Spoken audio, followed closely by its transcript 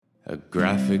A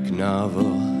graphic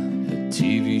novel, a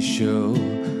TV show.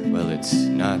 Well, it's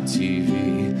not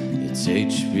TV, it's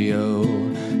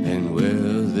HBO. And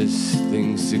will this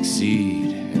thing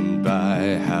succeed? And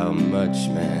by how much,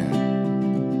 man?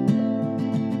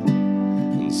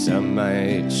 And some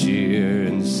might cheer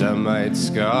and some might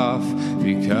scoff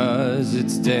because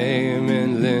it's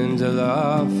Damon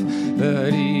Lindelof.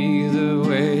 But either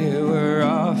way, we're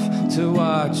off to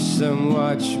watch some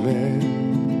Watchmen.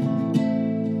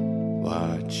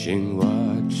 Watching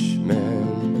Watchmen,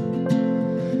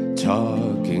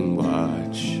 talking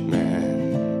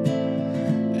Watchmen,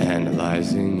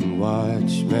 analyzing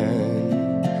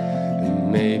Watchmen,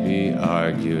 and maybe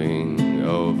arguing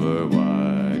over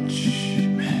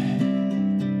Watchmen.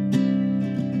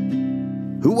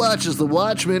 Who watches the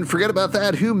Watchmen? Forget about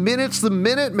that. Who minutes the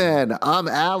Minutemen? I'm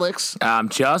Alex. I'm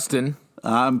Justin.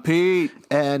 I'm Pete.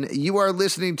 And you are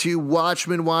listening to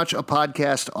Watchmen Watch, a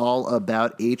podcast all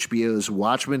about HBO's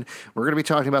Watchmen. We're going to be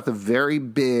talking about the very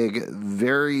big,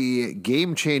 very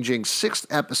game-changing 6th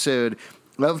episode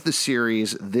of the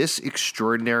series, This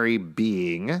Extraordinary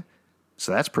Being.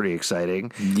 So that's pretty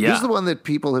exciting. Yeah. This is the one that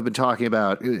people have been talking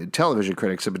about, television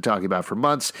critics have been talking about for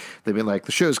months. They've been like,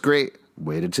 the show's great.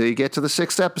 Wait until you get to the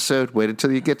 6th episode. Wait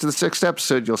until you get to the 6th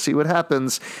episode. You'll see what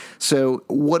happens. So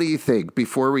what do you think?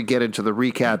 Before we get into the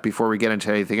recap, before we get into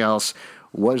anything else,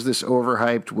 was this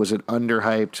overhyped? Was it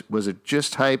underhyped? Was it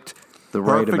just hyped? The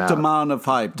right amount? Perfect amount of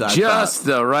hype. Just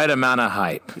the right amount of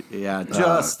hype. Yeah,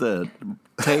 just the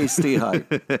tasty hype.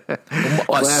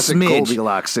 Classic smidge.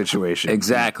 Goldilocks situation.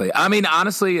 Exactly. I mean,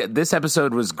 honestly, this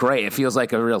episode was great. It feels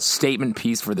like a real statement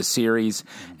piece for the series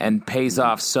and pays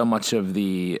off so much of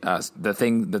the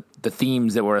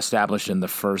themes that were established in the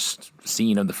first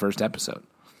scene of the first episode.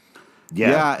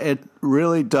 Yeah, it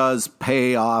really does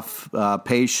pay off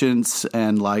patience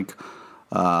and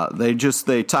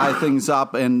they tie things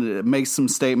up and make some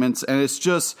statements, and it's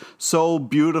just so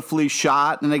beautifully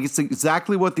shot, and it's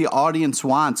exactly what the audience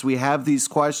wants. We have these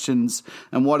questions,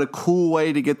 and what a cool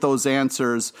way to get those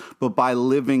answers, but by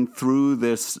living through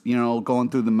this, going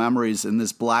through the memories in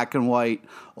this black and white,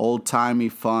 old-timey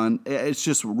fun. It's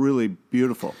just really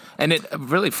beautiful. And it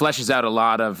really fleshes out a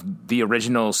lot of the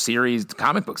original series, the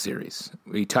comic book series.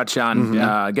 We touch on,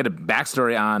 get a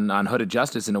backstory on Hooded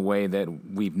Justice in a way that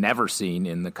we've never seen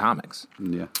in the comics.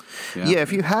 Yeah,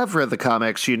 if you have read the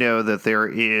comics, you know that there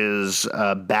is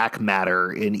back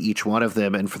matter in each one of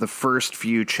them. And for the first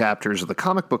few chapters of the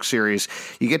comic book series,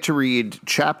 you get to read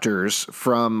chapters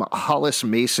from Hollis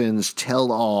Mason's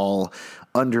tell-all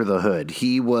Under the Hood.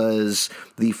 He was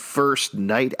the first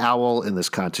Night Owl in this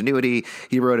continuity.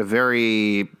 He wrote a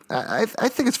very, I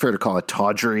think it's fair to call it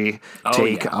tawdry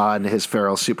take on his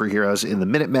feral superheroes in the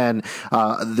Minutemen.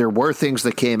 There were things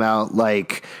that came out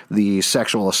like the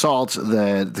sexual assault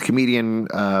that the comedian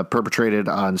perpetrated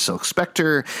on Silk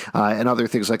Spectre and other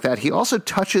things like that. He also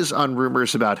touches on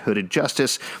rumors about Hooded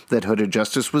Justice, that Hooded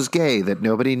Justice was gay, that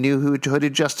nobody knew who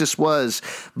Hooded Justice was,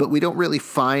 but we don't really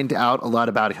find out a lot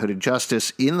about Hooded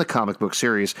Justice in the comic book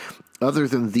series other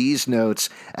than these notes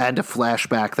and a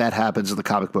flashback that happens in the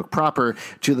comic book proper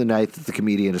to the night that the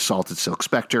comedian assaulted Silk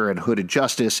Spectre, and Hooded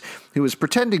Justice, who was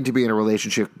pretending to be in a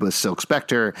relationship with Silk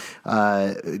Spectre,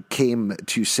 came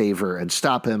to save her and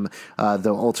stop him,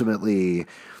 though ultimately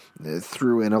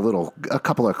threw in a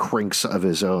couple of crinks of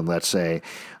his own, let's say.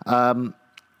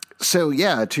 So,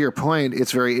 yeah, to your point,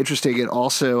 it's very interesting. It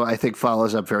also, I think,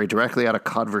 follows up very directly on a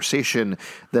conversation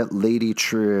that Lady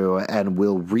True and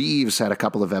Will Reeves had a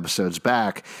couple of episodes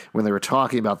back when they were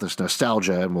talking about this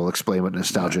nostalgia, and we'll explain what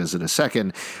nostalgia is in a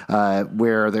second,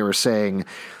 where they were saying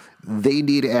they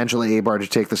need Angela Abar to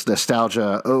take this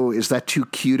nostalgia. Oh, is that too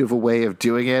cute of a way of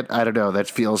doing it? I don't know. That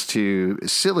feels too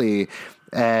silly.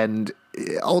 And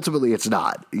ultimately, it's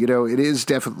not. It is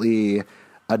definitely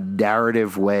a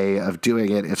narrative way of doing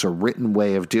it. It's a written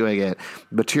way of doing it.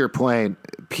 But to your point,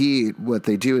 Pete, what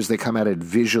they do is they come at it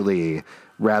visually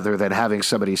rather than having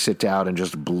somebody sit down and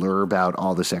just blurb out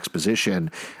all this exposition.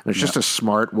 And it's just a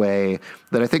smart way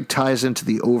that I think ties into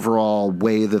the overall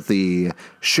way that the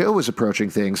show is approaching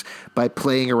things by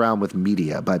playing around with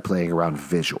media, by playing around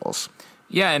visuals.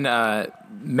 Yeah, and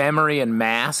memory and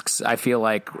masks, I feel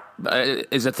like,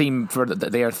 is a theme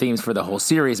they are themes for the whole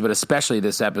series, but especially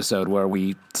this episode where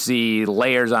we see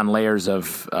layers on layers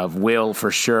of Will,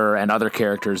 for sure, and other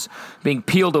characters being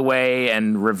peeled away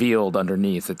and revealed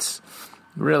underneath. It's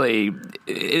really,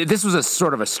 this was a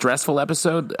sort of a stressful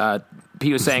episode.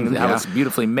 Pete was saying how it's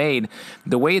beautifully made.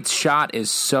 The way it's shot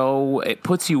is it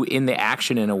puts you in the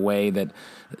action in a way that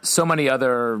so many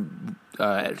other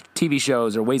TV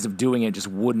shows or ways of doing it just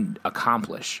wouldn't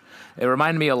accomplish. It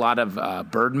reminded me a lot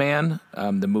of Birdman,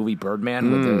 the movie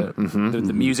Birdman, with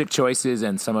the music choices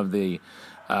and some of the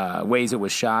ways it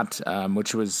was shot,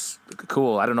 which was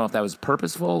cool. I don't know if that was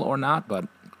purposeful or not, but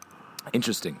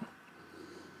interesting.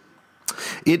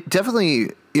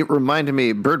 It reminded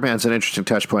me, Birdman's an interesting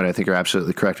touch point. I think you're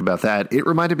absolutely correct about that. It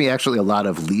reminded me actually a lot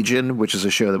of Legion, which is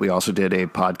a show that we also did a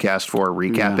podcast for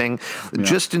recapping,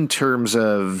 just in terms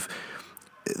of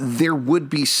there would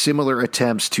be similar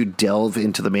attempts to delve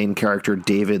into the main character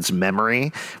David's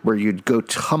memory, where you'd go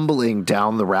tumbling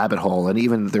down the rabbit hole. And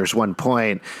even there's one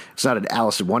point, it's not an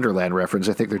Alice in Wonderland reference.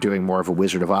 I think they're doing more of a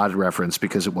Wizard of Oz reference,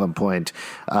 because at one point,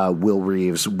 Will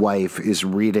Reeves' wife is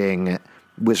reading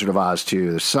Wizard of Oz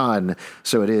to the son,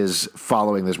 so it is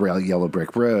following this yellow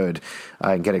brick road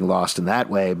and getting lost in that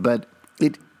way. But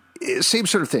same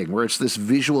sort of thing, where it's this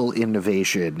visual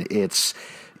innovation. It's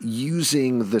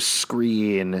using the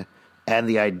screen and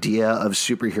the idea of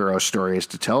superhero stories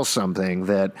to tell something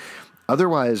that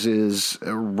otherwise is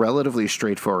a relatively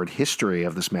straightforward history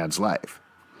of this man's life.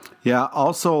 Yeah,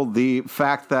 also the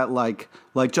fact that, like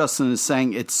Justin is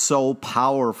saying, it's so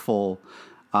powerful,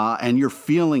 and you're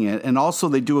feeling it. And also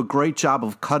they do a great job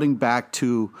of cutting back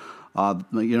to,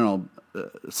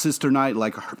 Sister Night,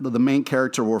 like the main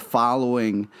character we're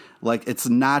following. Like, it's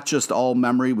not just all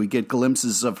memory. We get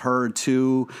glimpses of her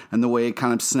too, and the way it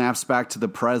kind of snaps back to the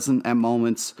present at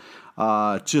moments.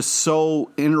 Just so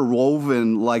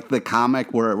interwoven, like the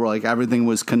comic where like everything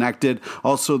was connected.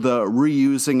 Also the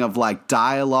reusing of like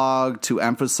dialogue to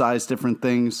emphasize different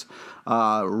things.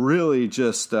 Really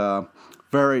just not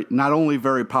only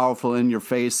very powerful in your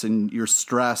face and you're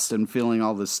stressed and feeling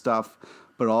all this stuff,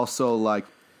 but also like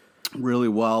really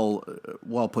well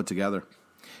put together.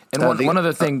 And one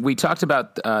other thing, we talked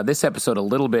about this episode a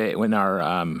little bit in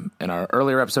our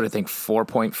earlier episode, I think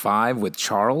 4.5 with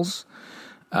Charles.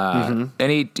 And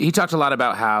he talked a lot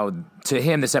about how, to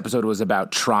him, this episode was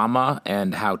about trauma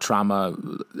and how trauma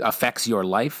affects your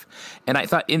life. And I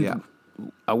thought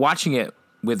watching it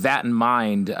with that in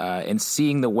mind, and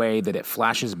seeing the way that it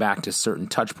flashes back to certain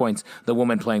touch points, the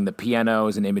woman playing the piano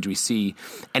is an image we see.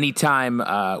 Anytime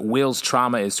Will's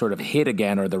trauma is sort of hit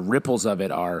again, or the ripples of it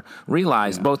are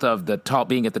realized, both of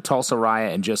being at the Tulsa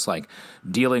riot and just like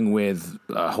dealing with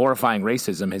horrifying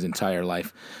racism his entire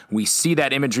life, we see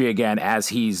that imagery again as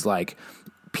he's like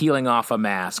peeling off a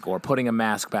mask or putting a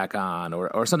mask back on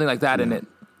or something like that. And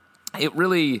it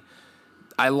really,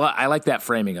 I like that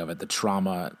framing of it, the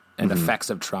trauma and effects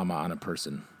of trauma on a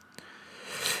person.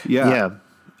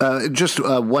 Just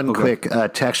one quick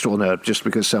textual note, just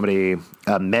because somebody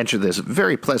mentioned this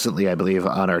very pleasantly, I believe,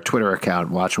 on our Twitter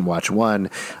account,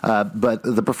 Watch1. But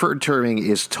the preferred terming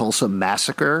is Tulsa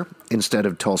Massacre instead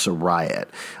of Tulsa Riot,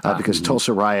 because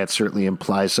Tulsa Riot certainly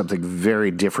implies something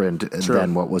very different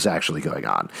than what was actually going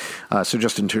on. So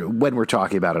just when we're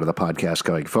talking about it on the podcast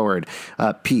going forward,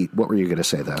 Pete, what were you going to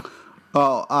say, though?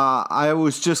 Oh, I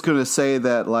was just going to say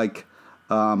that, like,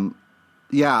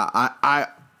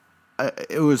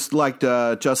 it was like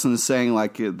Justin is saying,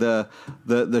 like the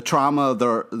trauma,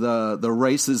 the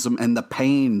racism and the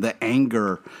pain, the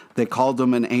anger. They called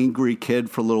him an angry kid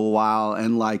for a little while,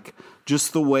 and like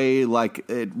just the way, like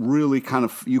it really kind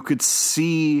of, you could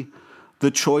see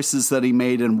the choices that he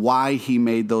made and why he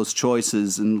made those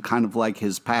choices, and kind of like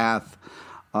his path.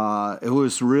 It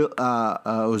was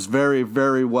very,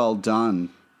 very well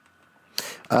done.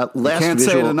 Can't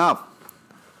say it enough.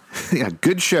 Yeah,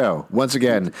 good show. Once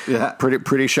again,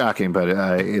 pretty shocking, but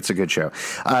it's a good show.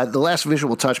 The last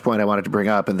visual touch point I wanted to bring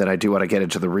up, and then I do want to get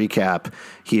into the recap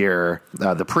here,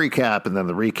 the pre-cap and then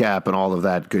the recap and all of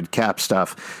that good cap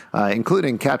stuff,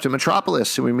 including Captain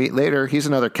Metropolis, who we meet later. He's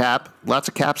another cap. Lots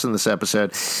of caps in this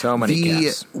episode. So many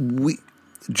caps.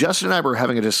 Justin and I were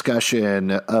having a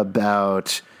discussion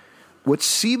about what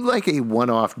seemed like a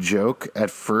one-off joke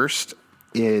at first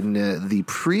in the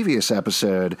previous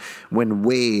episode when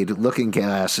Wade, Looking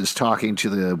Glass, is talking to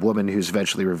the woman who's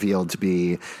eventually revealed to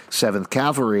be 7th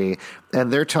Cavalry,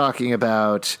 and they're talking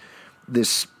about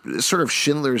this sort of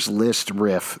Schindler's List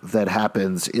riff that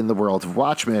happens in the world of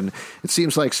Watchmen. It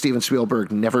seems like Steven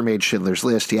Spielberg never made Schindler's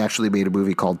List. He actually made a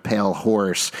movie called Pale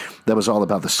Horse that was all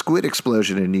about the squid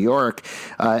explosion in New York.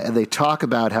 And they talk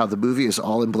about how the movie is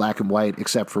all in black and white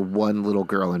except for one little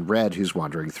girl in red who's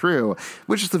wandering through,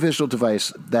 which is the visual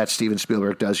device that Steven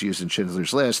Spielberg does use in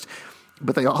Schindler's List.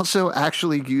 But they also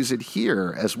actually use it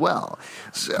here as well.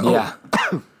 So,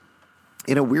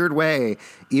 in a weird way,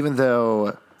 even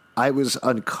though I was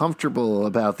uncomfortable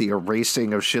about the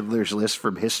erasing of Schindler's List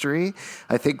from history.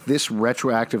 I think this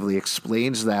retroactively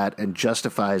explains that and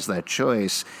justifies that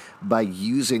choice by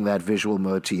using that visual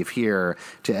motif here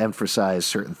to emphasize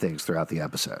certain things throughout the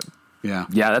episode. Yeah,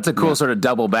 that's a cool sort of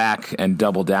double back and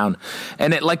double down,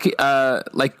 and it like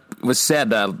was said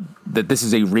that this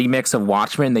is a remix of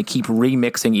Watchmen. They keep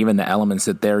remixing even the elements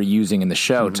that they're using in the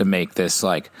show to make this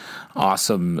like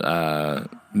awesome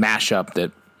mashup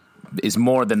that is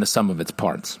more than the sum of its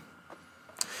parts.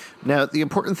 Now, the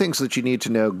important things that you need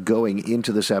to know going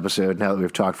into this episode, now that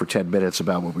we've talked for 10 minutes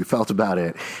about what we felt about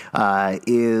it,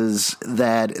 is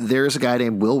that there's a guy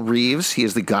named Will Reeves. He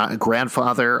is the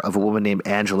grandfather of a woman named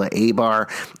Angela Abar.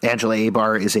 Angela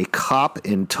Abar is a cop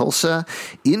in Tulsa.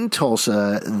 In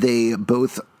Tulsa,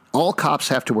 all cops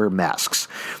have to wear masks.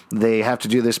 They have to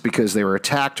do this because they were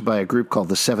attacked by a group called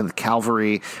the 7th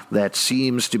Cavalry that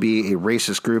seems to be a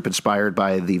racist group inspired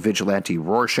by the vigilante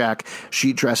Rorschach.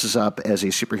 She dresses up as a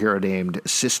superhero named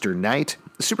Sister Night.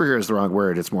 Superhero is the wrong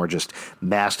word. It's more just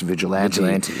masked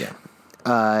vigilante.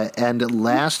 And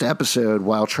last episode,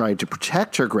 while trying to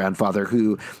protect her grandfather,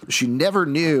 who she never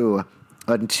knew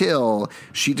until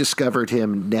she discovered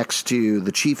him next to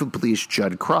the chief of police,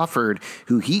 Judd Crawford,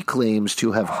 who he claims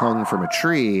to have hung from a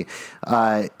tree.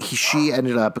 She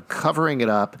ended up covering it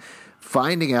up,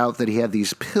 finding out that he had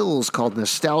these pills called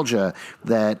nostalgia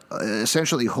that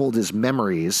essentially hold his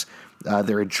memories.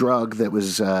 They're a drug that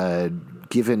was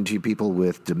given to people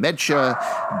with dementia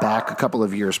back a couple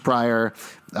of years prior.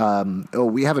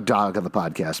 We have a dog on the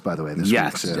podcast, by the way, this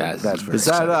week. So yes. That's very Is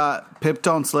that Pip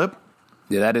Don't Slip?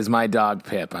 Yeah, that is my dog,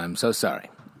 Pip. I'm so sorry.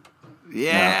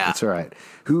 Yeah. No, that's all right.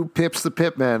 Who pips the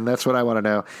Pip Man? That's what I want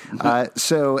to know.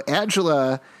 So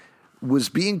Angela was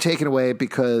being taken away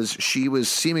because she was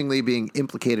seemingly being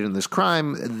implicated in this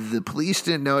crime. The police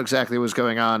didn't know exactly what was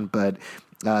going on, but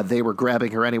they were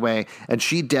grabbing her anyway, and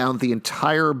she downed the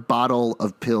entire bottle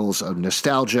of pills of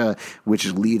nostalgia, which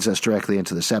leads us directly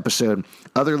into this episode.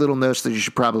 Other little notes that you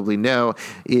should probably know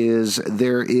is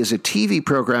there is a TV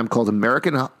program called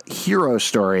American Hero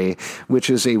Story, which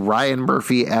is a Ryan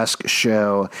Murphy-esque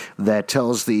show that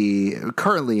tells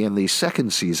currently in the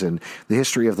second season, the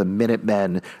history of the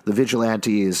Minutemen, the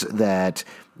vigilantes that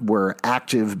were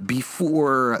active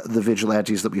before the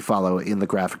vigilantes that we follow in the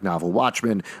graphic novel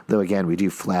Watchmen, though, again, we do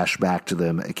flash back to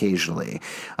them occasionally.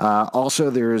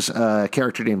 Also, there's a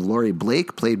character named Laurie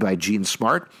Blake, played by Jean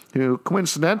Smart, who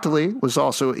coincidentally was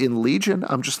also in Legion.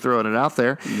 I'm just throwing it out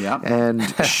there. Yep.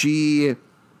 And she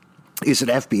is an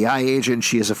FBI agent.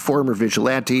 She is a former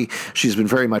vigilante. She's been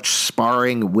very much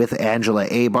sparring with Angela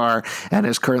Abar and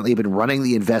has currently been running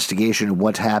the investigation of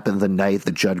what happened the night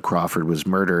that Judd Crawford was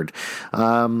murdered.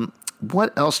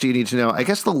 What else do you need to know? I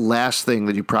guess the last thing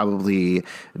that you probably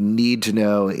need to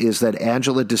know is that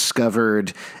Angela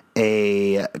discovered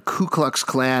a Ku Klux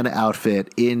Klan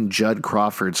outfit in Judd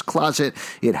Crawford's closet.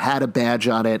 It had a badge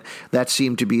on it. That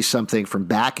seemed to be something from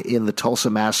back in the Tulsa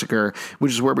Massacre,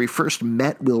 which is where we first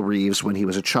met Will Reeves when he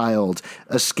was a child,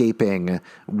 escaping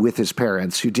with his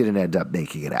parents, who didn't end up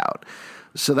making it out.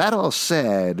 So that all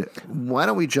said, why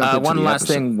don't we jump into one last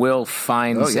episode? thing? Will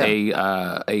finds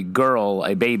a girl,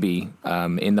 a baby,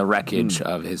 in the wreckage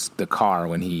of the car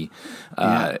when he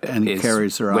and he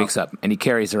carries her wakes up, and he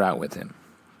carries her out with him.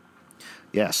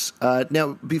 Yes.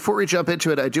 Now, before we jump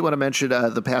into it, I do want to mention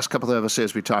the past couple of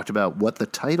episodes we talked about what the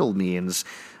title means.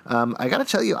 I got to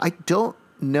tell you, I don't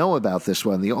know about this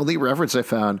one. The only reference I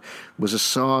found was a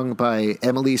song by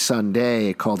Emily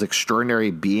Sandé called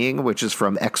Extraordinary Being, which is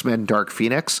from X-Men Dark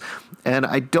Phoenix, and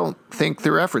I don't think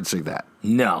they're referencing that.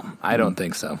 No, I don't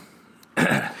think so.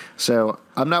 So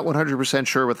I'm not 100%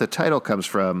 sure what the title comes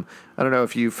from. I don't know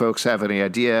if you folks have any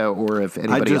idea or if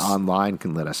anybody online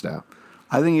can let us know.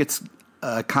 I think it's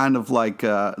kind of like,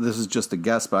 this is just a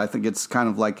guess, but I think it's kind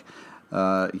of like,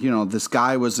 this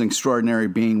guy was an extraordinary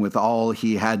being with all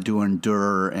he had to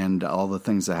endure and all the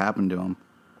things that happened to him.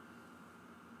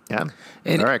 Yeah.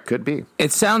 All right. Could be.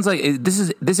 It sounds like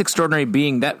this extraordinary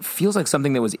being, that feels like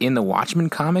something that was in the Watchmen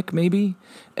comic, maybe,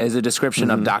 as a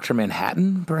description of Dr.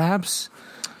 Manhattan, perhaps.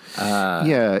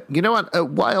 Yeah. You know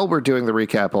what? While we're doing the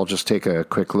recap, I'll just take a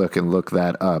quick look and look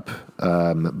that up.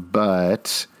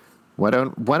 But why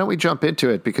don't we jump into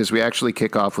it, because we actually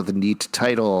kick off with a neat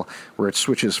title where it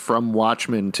switches from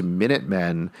Watchmen to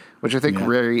Minutemen, which I think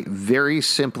very, very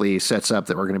simply sets up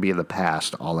that we're going to be in the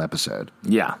past all episode.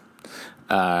 Yeah.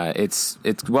 It's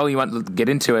well, you want to get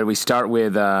into it. We start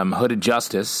with Hooded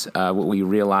Justice. We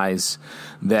realize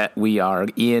that we are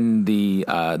in the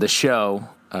show,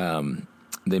 the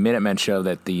Minutemen show,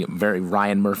 that the very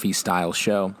Ryan Murphy style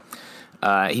show.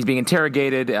 He's being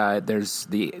interrogated. There's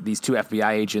these two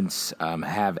FBI agents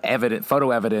have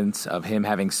photo evidence of him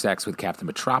having sex with Captain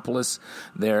Metropolis.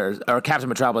 Captain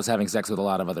Metropolis having sex with a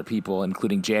lot of other people,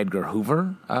 including J. Edgar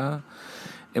Hoover.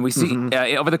 And we see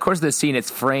over the course of this scene, it's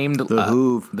framed the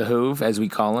Hoove, as we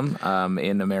call him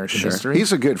in American history.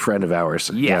 He's a good friend of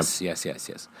ours. Yes.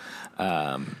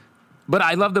 But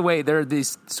I love the way there are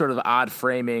these sort of odd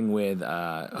framing with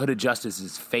Hooded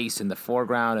Justice's face in the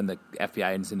foreground and the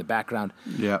FBI agents in the background.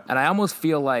 Yeah, and I almost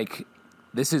feel like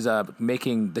this is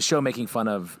making fun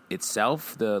of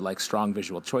itself, the like strong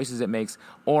visual choices it makes,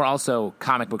 or also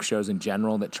comic book shows in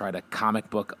general that try to comic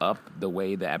book up the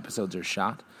way the episodes are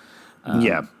shot.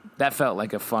 That felt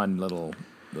like a fun little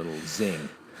zing.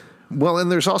 Well,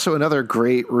 and there's also another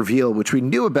great reveal, which we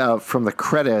knew about from the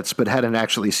credits, but hadn't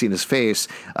actually seen his face.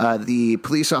 The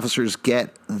police officers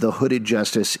get the Hooded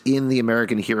Justice in the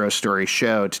American Hero Story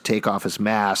show to take off his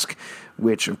mask,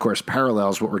 which, of course,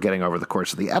 parallels what we're getting over the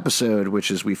course of the episode, which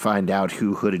is we find out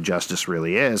who Hooded Justice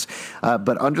really is.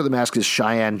 But under the mask is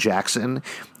Cheyenne Jackson,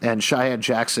 and Cheyenne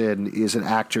Jackson is an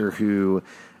actor who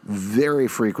very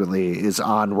frequently is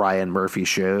on Ryan Murphy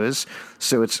shows,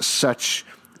 so it's such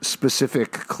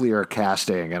specific, clear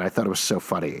casting, and I thought it was so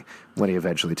funny when he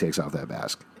eventually takes off that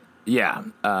mask. Yeah,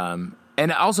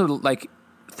 and also, like,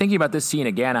 thinking about this scene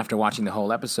again after watching the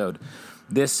whole episode,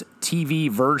 this TV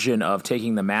version of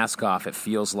taking the mask off, it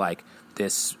feels like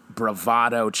this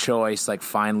bravado choice, like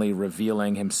finally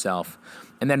revealing himself.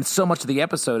 And then so much of the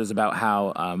episode is about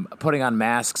how putting on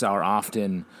masks are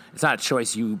often, it's not a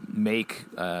choice you make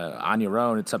on your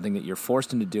own. It's something that you're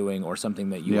forced into doing, or something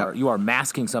that you are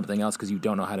masking something else because you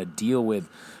don't know how to deal with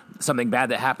something bad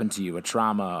that happened to you, a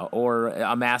trauma, or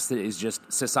a mask that is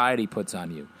just society puts on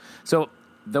you. So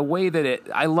the way that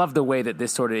I love the way that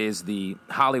this sort of is the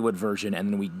Hollywood version,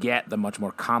 and then we get the much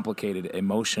more complicated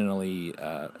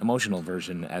emotional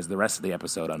version as the rest of the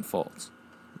episode unfolds.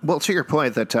 Well, to your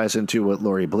point, that ties into what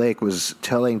Laurie Blake was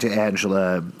telling to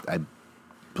Angela, I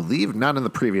believe, not in the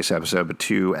previous episode, but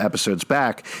 2 episodes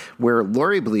back, where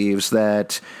Laurie believes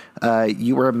that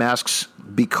you wear masks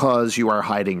because you are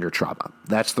hiding your trauma.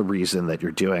 That's the reason that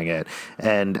you're doing it.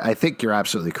 And I think you're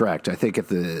absolutely correct. I think at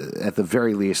the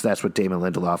very least, that's what Damon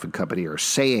Lindelof and company are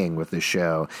saying with this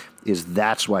show, is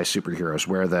that's why superheroes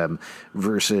wear them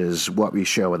versus what we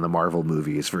show in the Marvel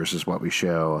movies versus what we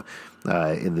show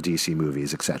in the DC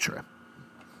movies, etc.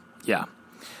 Yeah.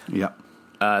 Yeah.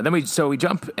 Then we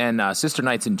jump, and Sister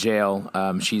Knight's in jail.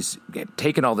 She's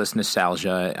taken all this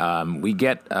nostalgia. We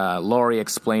get Laurie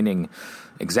explaining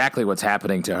exactly what's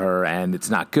happening to her, and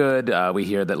it's not good. We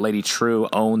hear that Lady True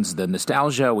owns the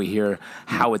nostalgia. We hear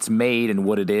how it's made and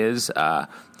what it is.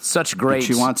 Such great.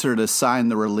 She wants her to sign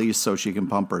the release so she can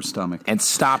pump her stomach and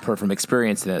stop her from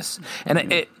experiencing this.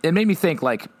 And it made me think,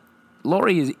 like,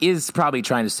 Laurie is probably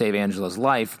trying to save Angela's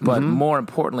life, but more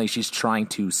importantly, she's trying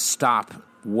to stop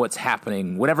what's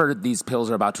happening. Whatever these pills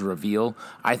are about to reveal,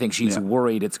 I think she's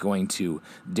worried it's going to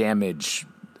damage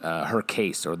her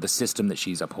case or the system that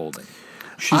she's upholding.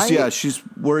 She's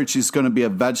worried she's going to be a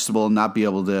vegetable and not be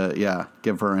able to,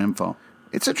 give her info.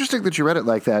 It's interesting that you read it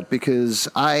like that, because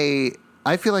I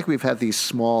feel like we've had these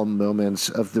small moments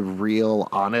of the real,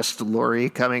 honest Laurie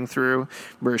coming through,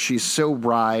 where she's so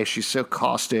wry, she's so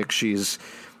caustic, she's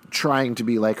trying to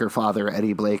be like her father,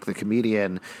 Eddie Blake, the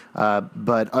comedian,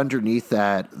 but underneath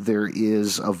that, there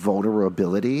is a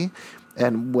vulnerability.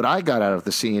 And what I got out of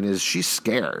the scene is she's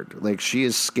scared. Like, she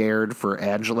is scared for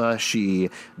Angela. She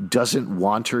doesn't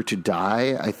want her to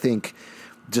die. I think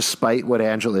despite what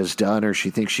Angela has done, or she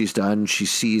thinks she's done, she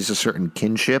sees a certain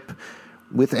kinship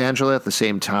with Angela at the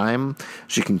same time.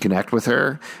 She can connect with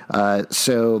her.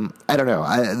 So I don't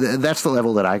know. That's the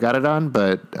level that I got it on,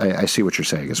 but I see what you're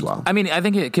saying as well. I mean, I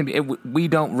think it can be. We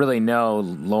don't really know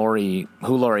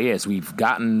who Laurie is. We've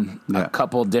gotten a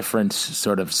couple different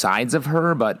sort of sides of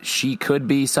her, but she could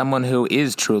be someone who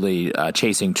is truly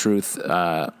chasing truth,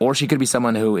 or she could be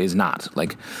someone who is not.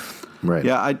 Like, right?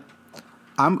 Yeah,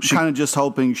 I'm kind of just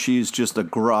hoping she's just a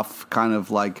gruff kind of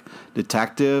like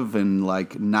detective and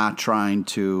like not trying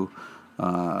to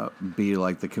be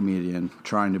like the comedian,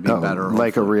 trying to be better,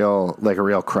 like a real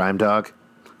crime dog.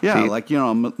 Yeah, like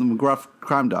a gruff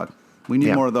crime dog. We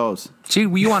need more of those.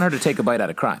 You want her to take a bite out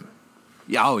of crime?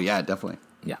 Yeah, oh yeah, definitely.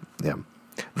 Yeah.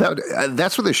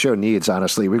 That's what the show needs,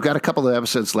 honestly. We've got a couple of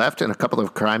episodes left, and a couple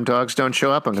of crime dogs don't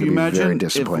show up. I'm going to be very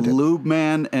disappointed. If Lube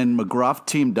Man and McGruff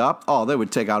teamed up, they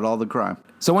would take out all the crime.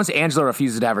 So once Angela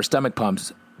refuses to have her stomach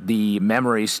pumped, the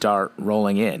memories start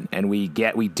rolling in, and we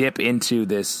dip into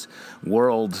this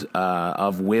world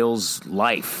of Will's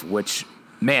life, which,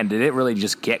 man, did it really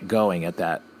just get going at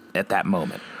that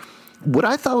moment. What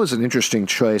I thought was an interesting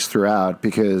choice throughout,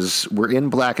 because we're in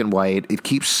black and white, it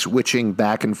keeps switching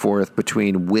back and forth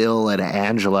between Will and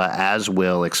Angela as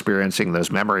Will experiencing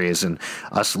those memories and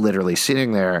us literally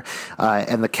sitting there.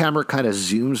 And the camera kind of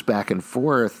zooms back and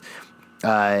forth.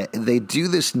 They do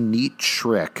this neat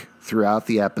trick throughout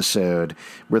the episode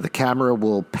where the camera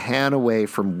will pan away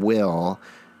from Will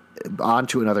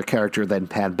onto another character, then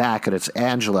pan back, and it's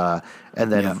Angela,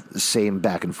 and then same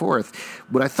back and forth.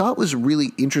 What I thought was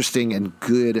really interesting and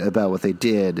good about what they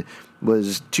did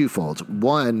was twofold.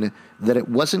 One, that it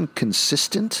wasn't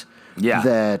consistent. Yeah.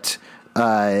 That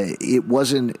it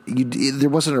wasn't. There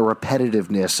wasn't a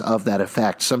repetitiveness of that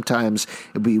effect. Sometimes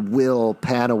it'd be Will,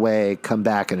 pan away, come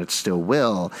back, and it's still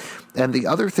Will. And the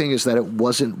other thing is that it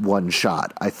wasn't one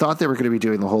shot. I thought they were going to be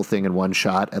doing the whole thing in one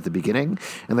shot at the beginning,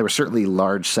 and there were certainly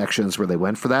large sections where they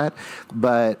went for that.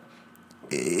 But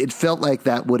it felt like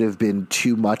that would have been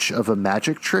too much of a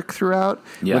magic trick throughout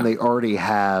when they already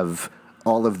have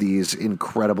all of these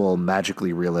incredible,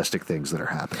 magically realistic things that are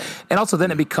happening. And also then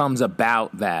it becomes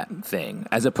about that thing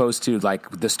as opposed to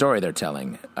like the story they're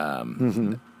telling.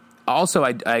 Also,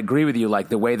 I agree with you, like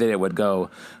the way that it would go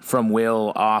from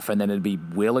Will off and then it'd be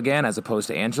Will again as opposed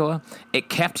to Angela. It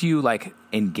kept you like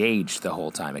engaged the whole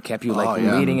time. It kept you like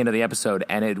leading into the episode,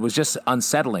 and it was just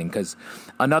unsettling because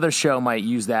another show might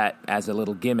use that as a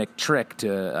little gimmick trick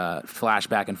to flash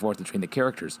back and forth between the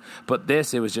characters. But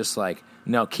this, it was just like,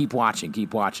 no, keep watching,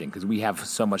 because we have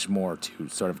so much more to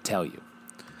sort of tell you.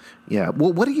 Yeah.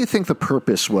 Well, what do you think the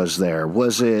purpose was there?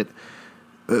 Was it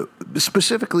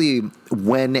specifically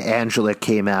when Angela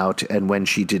came out and when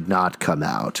she did not come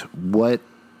out? What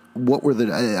were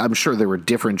the? I'm sure there were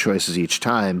different choices each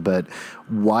time, but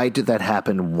why did that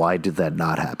happen? Why did that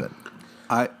not happen?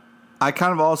 I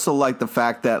kind of also like the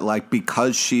fact that, like,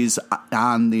 because she's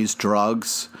on these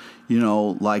drugs, you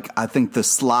know, like, I think the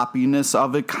sloppiness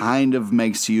of it kind of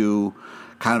makes you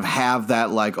kind of have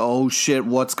that, like, oh shit,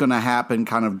 what's going to happen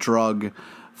kind of drug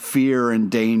fear and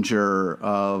danger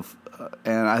of.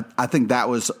 And I think that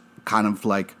was kind of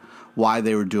like why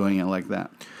they were doing it like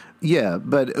that. Yeah,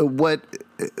 but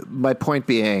my point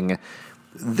being,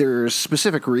 there's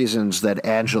specific reasons that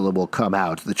Angela will come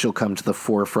out, that she'll come to the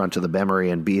forefront of the memory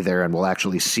and be there, and we'll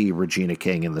actually see Regina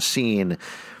King in the scene.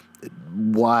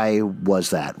 Why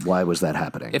was that? Why was that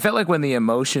happening? It felt like when the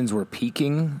emotions were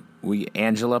peaking,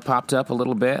 Angela popped up a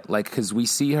little bit, like, because we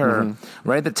see her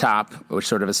right at the top, which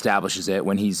sort of establishes it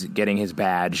when he's getting his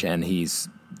badge and he's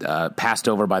passed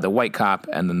over by the white cop,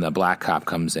 and then the black cop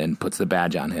comes in, puts the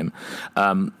badge on him.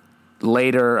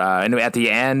 Later, and at the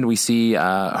end, we see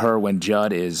her when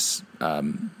Judd is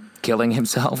killing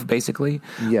himself, basically,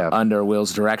 under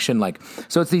Will's direction. Like,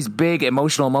 so it's these big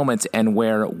emotional moments, and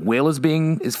where Will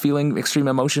is feeling extreme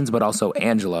emotions, but also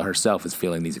Angela herself is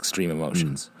feeling these extreme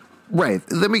emotions. Right.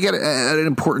 Then we get an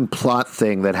important plot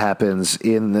thing that happens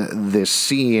in this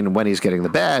scene when he's getting the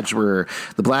badge, where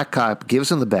the black cop gives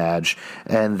him the badge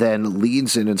and then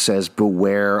leans in and says,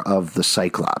 "Beware of the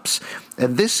Cyclops."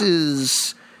 And this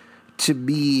is, to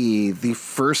me, the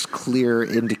first clear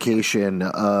indication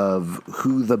of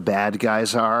who the bad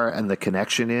guys are and the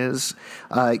connection is.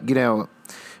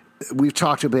 We've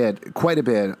talked quite a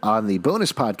bit on the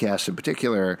bonus podcast in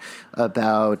particular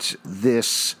about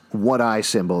this one eye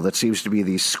symbol that seems to be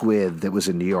the squid that was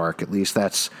in New York. At least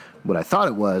that's what I thought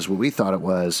it was, what we thought it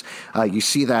was. You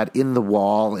see that in the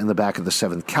wall in the back of the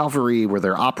 7th Cavalry where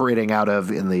they're operating out of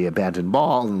in the abandoned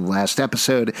mall in the last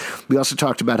episode. We also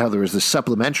talked about how there was this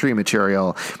supplementary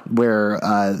material where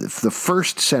the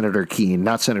first Senator Keene,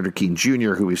 not Senator Keene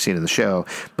Jr., who we've seen in the show,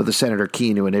 but the Senator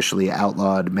Keene who initially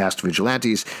outlawed masked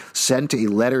vigilantes, sent a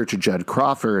letter to Judd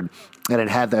Crawford, and it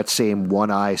had that same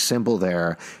one eye symbol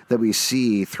there that we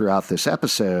see throughout this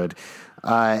episode.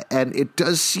 And it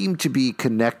does seem to be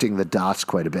connecting the dots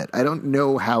quite a bit. I don't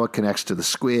know how it connects to the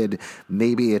squid.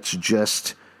 Maybe it's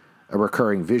just a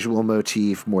recurring visual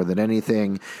motif more than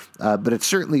anything. But it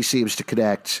certainly seems to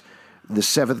connect the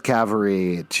 7th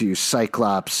Cavalry to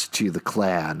Cyclops to the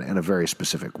Klan in a very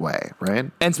specific way, right?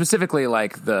 And specifically,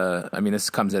 like this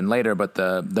comes in later, but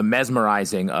the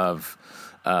mesmerizing of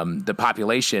the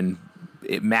population,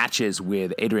 it matches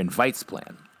with Adrian Veidt's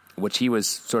plan, which he was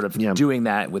sort of doing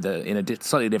that in a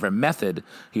slightly different method.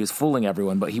 He was fooling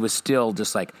everyone, but he was still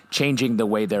just like changing the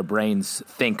way their brains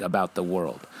think about the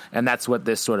world. And that's what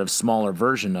this sort of smaller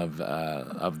version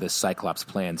of this Cyclops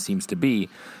plan seems to be,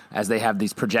 as they have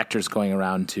these projectors going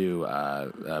around to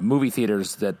movie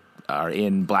theaters that are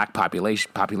in black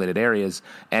populated areas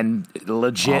and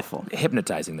legit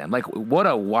hypnotizing them. Like, what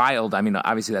a wild,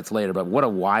 obviously that's later, but what a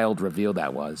wild reveal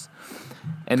that was.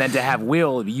 And then to have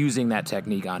Will using that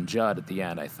technique on Judd at the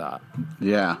end, I thought.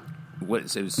 Yeah. It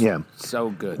was so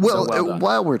good. Well, so well done.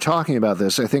 While we're talking about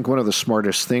this, I think one of the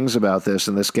smartest things about this,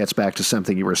 and this gets back to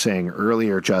something you were saying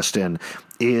earlier, Justin,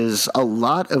 is a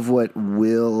lot of what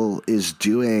Will is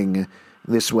doing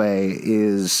this way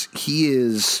is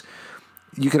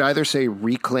you could either say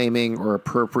reclaiming or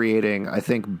appropriating. I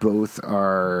think both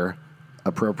are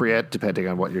appropriate depending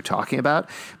on what you're talking about.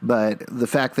 But the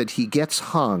fact that he gets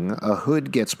hung, a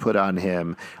hood gets put on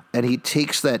him, and he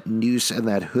takes that noose and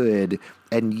that hood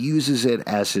and uses it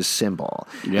as his symbol.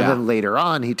 Yeah. And then later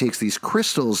on, he takes these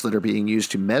crystals that are being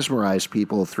used to mesmerize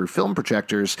people through film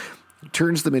projectors,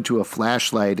 turns them into a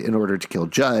flashlight in order to kill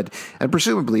Judd, and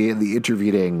presumably in the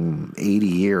intervening 80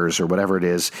 years or whatever it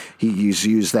is, he's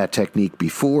used that technique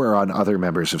before on other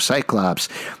members of Cyclops.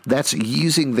 That's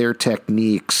using their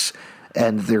techniques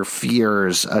and their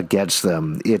fears against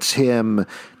them. It's him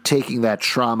taking that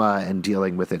trauma and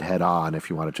dealing with it head on, if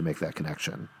you wanted to make that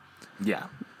connection. Yeah.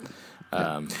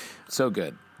 So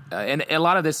good. And a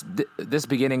lot of this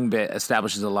beginning bit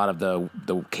establishes a lot of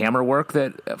the camera work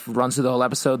that runs through the whole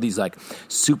episode. These like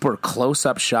super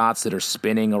close-up shots that are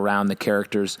spinning around the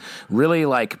characters. Really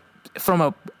like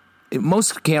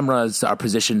most cameras are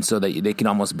positioned so that they can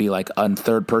almost be like a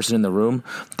third person in the room.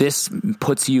 This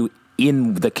puts you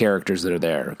in the characters that are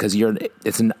there because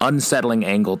it's an unsettling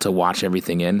angle to watch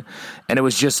everything in. And it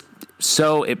was just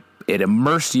so it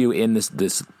immersed you in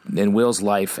this in Will's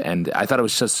life, and I thought it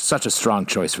was just such a strong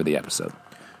choice for the episode.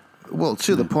 Well,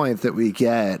 to the point that we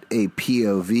get a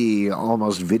POV,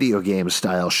 almost video game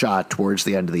style shot towards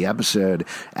the end of the episode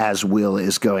as Will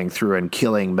is going through and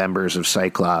killing members of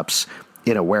Cyclops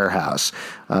in a warehouse.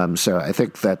 So I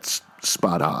think that's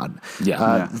spot on.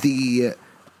 Yeah. The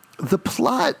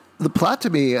plot to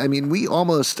me, I mean,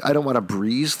 I don't want to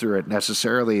breeze through it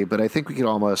necessarily, but I think we could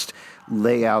almost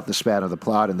lay out the span of the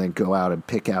plot and then go out and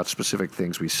pick out specific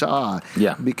things we saw.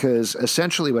 Yeah. Because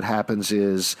essentially what happens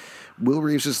is Will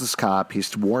Reeves is this cop.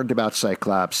 He's warned about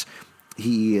Cyclops.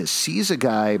 He sees a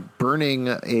guy burning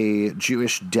a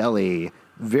Jewish deli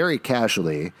very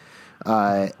casually.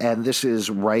 And this is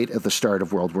right at the start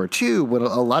of World War II, when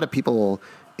a lot of people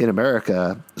in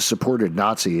America supported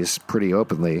Nazis pretty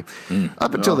openly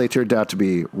up until they turned out to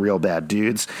be real bad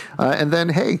dudes. And then,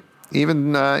 hey,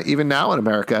 even now in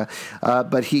America.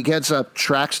 But he gets up,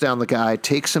 tracks down the guy,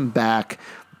 takes him back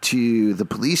to the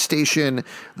police station.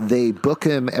 They book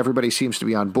him. Everybody seems to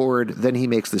be on board. Then he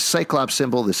makes this Cyclops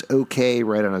symbol, this OK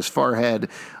right on his forehead,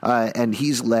 and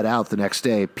he's let out the next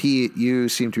day. Pete, you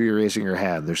seem to be raising your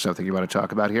hand. There's something you want to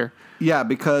talk about here? Yeah,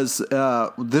 because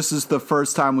this is the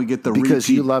first time we get the because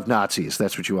repeat. You love Nazis.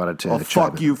 That's what you wanted to. Oh,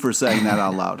 fuck you for saying that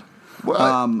out loud.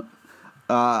 Well,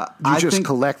 you just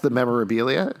collect the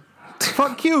memorabilia?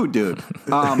 Fuck you, dude.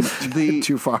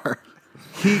 Too far.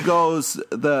 He goes,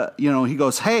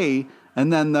 hey,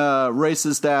 and then the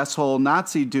racist asshole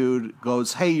Nazi dude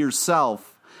goes, hey,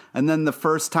 yourself. And then the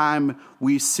first time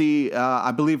we see,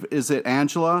 I believe, is it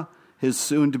Angela, his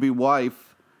soon-to-be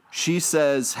wife? He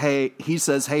says, hey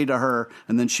to her,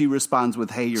 and then she responds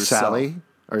with, hey, yourself. Sally?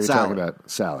 Or are you Sally. talking about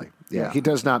Sally? Yeah. He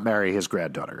does not marry his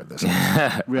granddaughter in this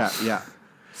episode. Yeah.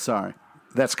 Sorry.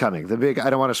 That's coming. I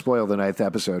don't want to spoil the 9th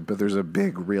episode, but there's a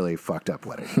big, really fucked up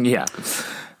wedding. Yeah.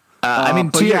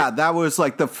 That was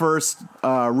like the first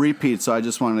repeat, so I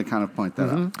just wanted to kind of point that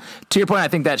out. To your point, I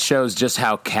think that shows just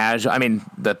how casual. I mean,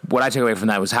 what I took away from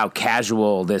that was how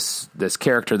casual this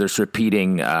character, this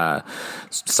repeating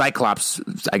Cyclops,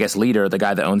 I guess, leader, the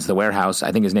guy that owns the warehouse.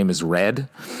 I think his name is Red.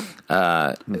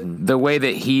 The way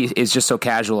that he is just so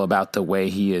casual about the way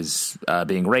he is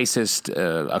being racist,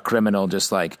 a criminal,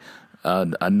 just like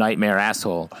a nightmare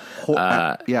asshole.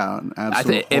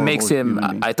 Absolutely. It makes him.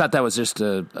 I thought that was just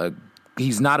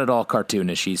he's not at all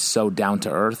cartoonish. He's so down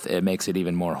to earth. It makes it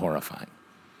even more horrifying.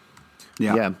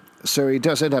 Yeah. So he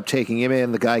does end up taking him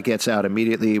in. The guy gets out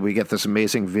immediately. We get this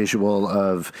amazing visual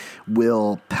of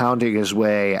Will pounding his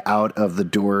way out of the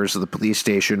doors of the police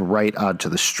station right onto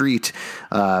the street,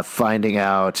 finding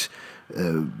out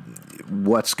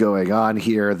what's going on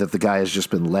here, that the guy has just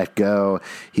been let go.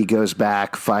 He goes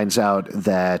back, finds out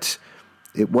that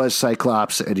it was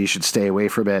Cyclops and he should stay away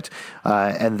from it.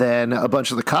 And then a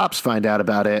bunch of the cops find out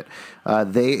about it.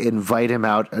 They invite him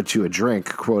out to a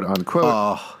drink, quote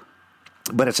unquote.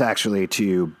 But it's actually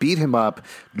to beat him up,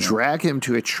 drag him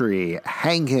to a tree,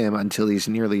 hang him until he's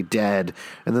nearly dead,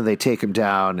 and then they take him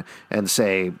down and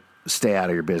say, stay out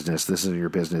of your business. This isn't your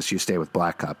business. You stay with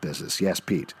Black Cop business. Yes,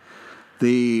 Pete.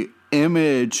 The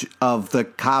image of the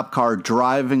cop car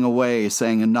driving away,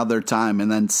 saying another time,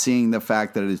 and then seeing the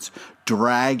fact that it's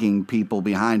dragging people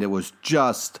behind it was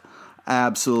just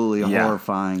absolutely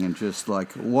horrifying, and just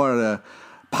like, what a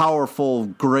powerful,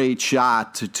 great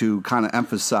shot to kind of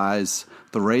emphasize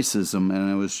the racism, and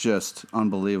it was just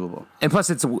unbelievable. And plus,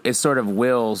 it's sort of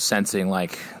Will sensing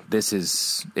like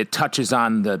it touches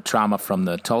on the trauma from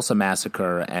the Tulsa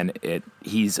massacre, and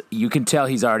you can tell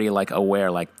he's already like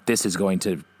aware, like this is going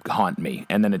to haunt me,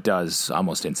 and then it does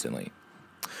almost instantly.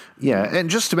 Yeah, and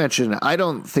just to mention, I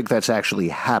don't think that's actually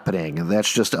happening.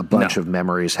 That's just a bunch of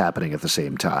memories happening at the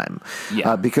same time.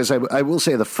 Yeah. Because I will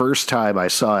say the first time I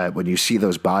saw it, when you see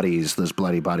those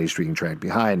bloody bodies being dragged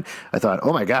behind, I thought,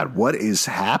 oh my God, what is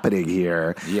happening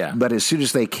here? Yeah. But as soon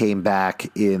as they came back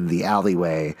in the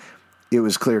alleyway, it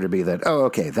was clear to me that, oh,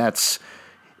 okay, this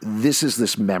is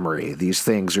this memory. These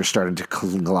things are starting to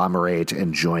conglomerate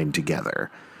and join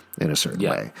together in a certain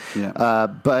way. Yeah.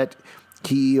 But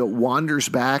he wanders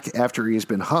back after he's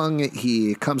been hung.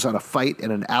 He comes on a fight in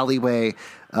an alleyway,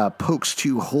 pokes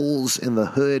 2 holes in the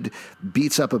hood,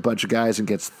 beats up a bunch of guys, and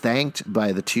gets thanked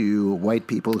by the 2 white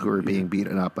people who are being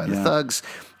beaten up by the thugs.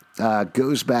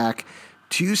 Goes back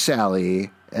to Sally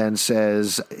and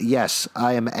says, yes,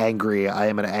 I am angry. I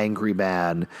am an angry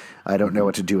man. I don't know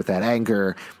what to do with that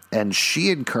anger. And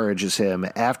she encourages him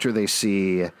after they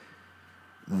see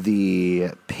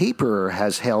the paper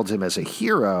has hailed him as a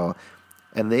hero,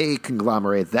 and they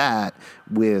conglomerate that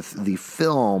with the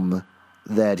film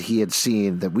that he had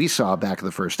seen, that we saw back in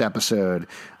the first episode,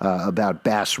 about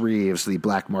Bass Reeves, the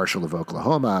Black Marshal of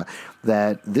Oklahoma,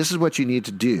 that this is what you need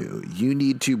to do. You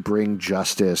need to bring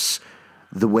justice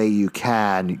the way you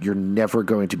can. You're never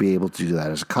going to be able to do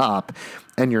that as a cop,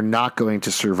 and you're not going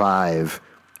to survive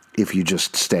if you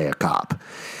just stay a cop.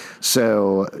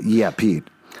 So, yeah, Pete.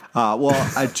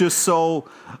 I just so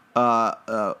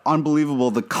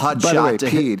unbelievable the cut shot. By the way, to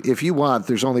Pete, if you want,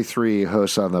 there's only 3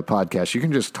 hosts on the podcast. You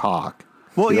can just talk.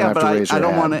 Well, you yeah, but I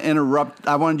don't want hand. to interrupt.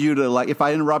 I wanted you to, like, if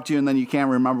I interrupt you and then you can't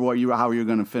remember how you're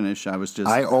going to finish,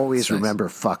 I always remember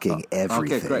fucking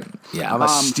everything. Okay, great. Yeah. I'm a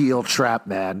steel trap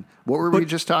man. What were we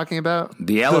just talking about?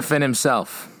 The elephant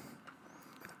himself.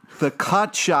 The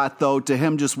cut shot, though, to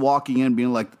him just walking in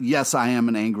being like, yes, I am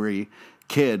an angry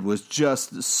kid, was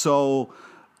just so...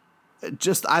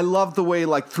 I love the way,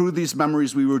 like, through these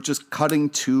memories, we were just cutting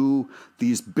to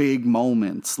these big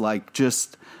moments, like,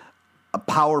 just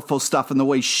powerful stuff. And the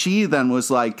way she then was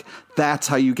like, that's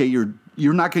how you get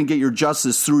you're not going to get your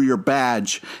justice through your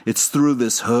badge. It's through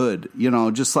this hood,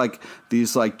 just like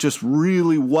these, like, just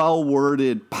really well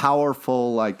worded,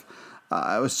 powerful, like,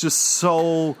 it was just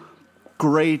so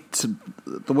great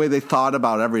the way they thought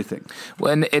about everything.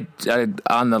 When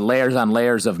on the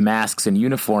layers of masks and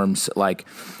uniforms, like,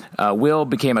 Will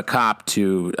became a cop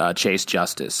to chase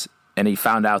justice, and he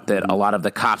found out that a lot of the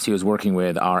cops he was working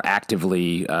with are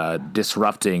actively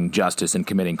disrupting justice and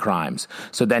committing crimes.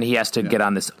 So then he has to get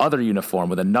on this other uniform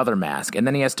with another mask, and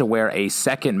then he has to wear a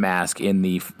second mask in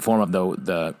the form of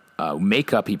the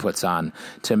makeup he puts on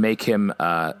to make him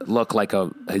look like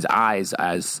his eyes,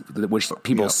 which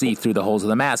people see through the holes of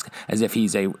the mask, as if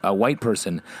he's a white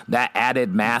person. That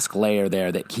added mask layer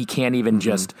there, that he can't even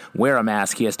just wear a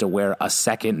mask. He has to wear a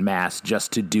second mask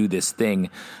just to do this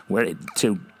thing,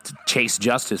 to chase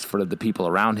justice for the people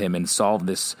around him and solve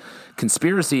this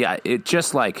conspiracy.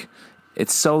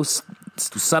 It's so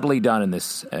subtly done in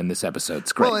this episode.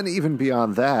 It's great. Well, and even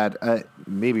beyond that,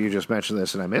 maybe you just mentioned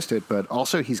this and I missed it, but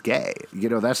also he's gay.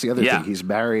 That's the other thing. He's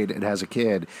married and has a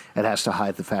kid and has to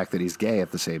hide the fact that he's gay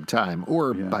at the same time,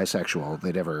 or bisexual.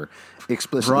 They never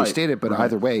explicitly state it, but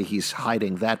either way, he's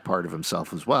hiding that part of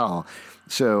himself as well.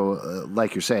 So,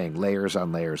 like you're saying, layers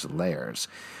on layers and layers.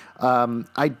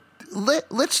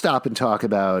 Let's stop and talk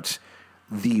about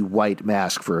the white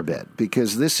mask for a bit,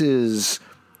 because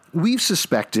we've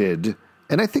suspected,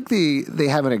 and I think they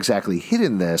haven't exactly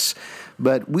hidden this,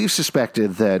 but we've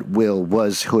suspected that Will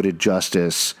was Hooded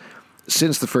Justice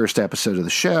since the first episode of the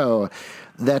show.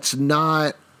 That's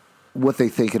not what they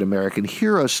think an American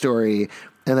hero story,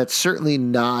 and that's certainly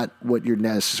not what you're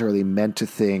necessarily meant to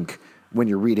think when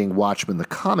you're reading Watchmen, the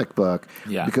comic book,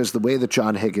 because the way that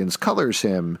John Higgins colors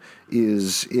him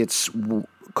it's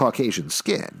Caucasian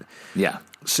skin. Yeah.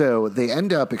 So they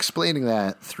end up explaining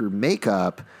that through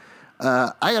makeup.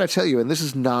 I got to tell you, and this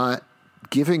is not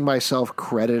giving myself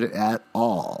credit at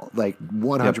all, like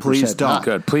 100%. Please don't. Not.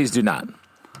 Good. Please do not.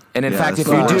 And in fact, if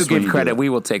you do give credit, we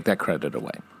will take that credit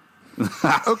away.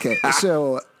 Okay,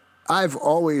 so I've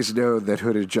always known that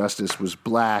Hooded Justice was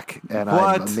black, and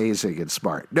I'm amazing and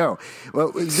smart. No,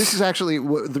 well, this is actually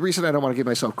the reason I don't want to give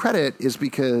myself credit is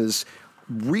because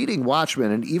reading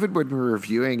Watchmen, and even when we're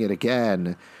reviewing it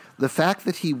again, the fact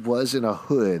that he was in a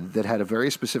hood that had a very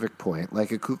specific point,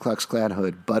 like a Ku Klux Klan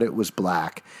hood, but it was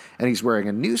black, and he's wearing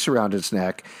a noose around his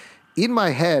neck, in my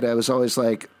head, I was always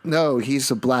like, no, he's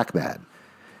a black man.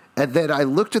 And then I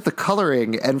looked at the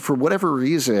coloring, and for whatever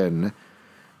reason,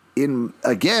 in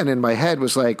my head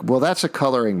was like, well, that's a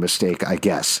coloring mistake, I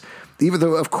guess. Even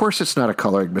though, of course, it's not a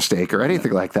coloring mistake or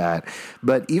anything like that.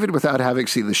 But even without having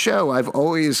seen the show, I've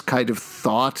always kind of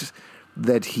thought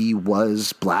that he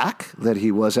was black, that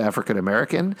he was African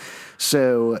American.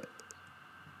 So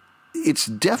it's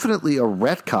definitely a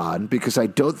retcon, because I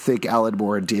don't think Alan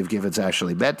Moore and Dave Gibbons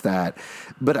actually meant that.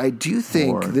 But I do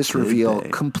think this reveal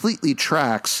completely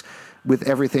tracks with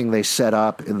everything they set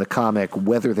up in the comic,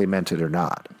 whether they meant it or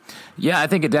not. Yeah, I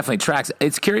think it definitely tracks.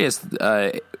 It's curious,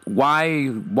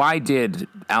 why did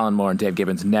Alan Moore and Dave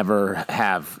Gibbons never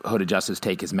have Hooded Justice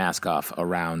take his mask off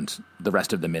around the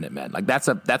rest of the Minutemen? Like, that's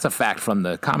a fact from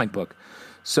the comic book.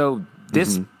 So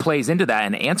this plays into that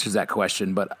and answers that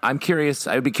question, but I'm curious.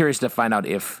 I would be curious to find out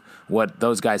if what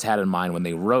those guys had in mind when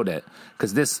they wrote it,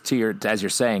 because this, as you're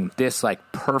saying, this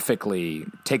like perfectly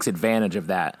takes advantage of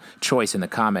that choice in the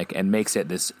comic and makes it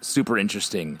this super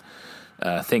interesting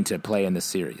thing to play in this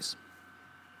series.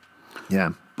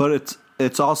 Yeah, but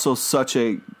it's also such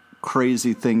a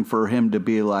crazy thing for him to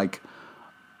be like,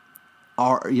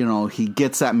 he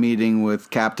gets that meeting with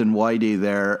Captain Whitey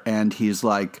there, and he's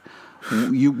like,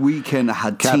 we can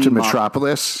Captain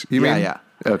Metropolis. You mean? Yeah.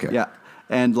 Okay. Yeah.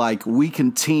 And like, we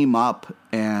can team up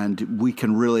and we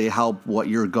can really help what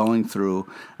you're going through.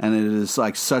 And it is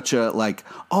like such a like,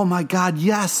 oh my God,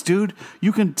 yes, dude,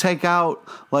 you can take out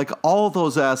like all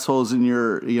those assholes in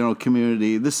your,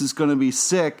 community. This is going to be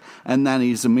sick. And then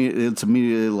it's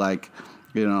immediately like,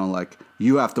 like,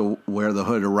 you have to wear the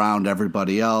hood around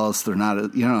everybody else. They're not,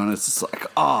 and it's just like,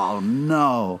 oh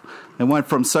no. It went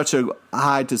from such a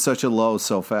high to such a low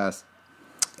so fast.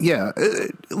 Yeah.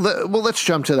 Well, let's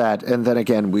jump to that. And then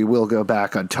again, we will go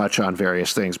back and touch on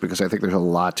various things, because I think there's a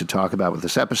lot to talk about with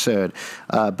this episode.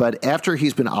 But after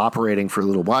he's been operating for a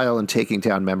little while and taking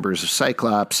down members of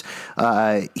Cyclops,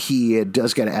 he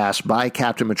does get asked by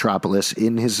Captain Metropolis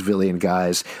in his civilian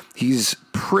guise. He's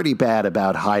pretty bad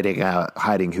about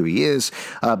hiding who he is,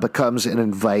 but comes and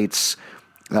invites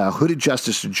Hooded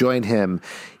Justice to join him.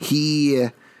 He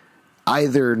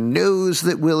either knows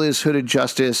that Will is Hooded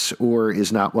Justice or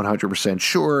is not 100%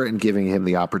 sure and giving him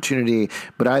the opportunity.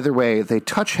 But either way, they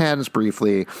touch hands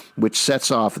briefly, which sets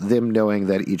off them knowing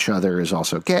that each other is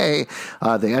also gay.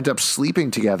 They end up sleeping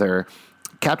together.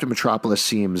 Captain Metropolis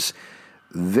seems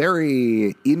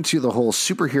very into the whole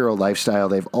superhero lifestyle.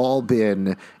 They've all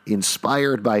been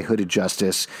inspired by Hooded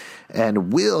Justice.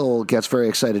 And Will gets very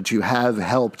excited to have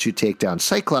help to take down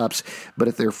Cyclops. But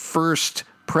at their first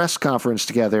press conference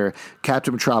together,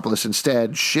 Captain Metropolis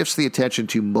instead shifts the attention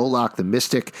to Moloch the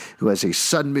Mystic, who has a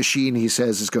sun machine he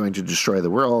says is going to destroy the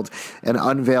world, and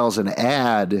unveils an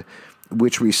ad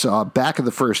which we saw back in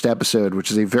the first episode,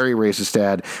 which is a very racist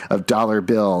ad of Dollar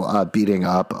Bill beating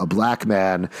up a black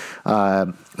man.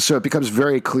 So it becomes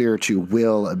very clear to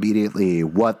Will immediately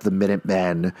what the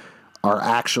Minutemen are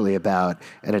actually about,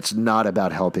 and it's not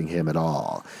about helping him at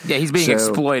all. Yeah, he's being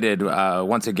exploited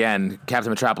once again.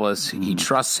 Captain Metropolis, he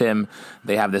trusts him.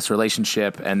 They have this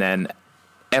relationship, and then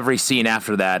every scene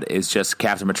after that is just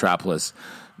Captain Metropolis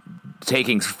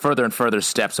taking further and further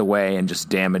steps away and just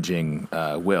damaging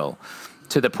Will,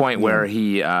 to the point where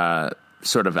he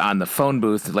sort of on the phone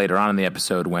booth later on in the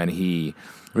episode, when he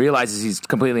realizes he's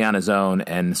completely on his own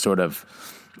and sort of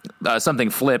something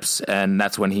flips, and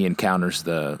that's when he encounters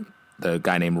the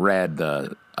guy named Red,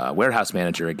 the warehouse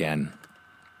manager again.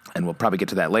 And we'll probably get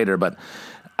to that later. But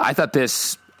I thought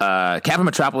this Captain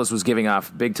Metropolis was giving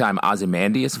off big-time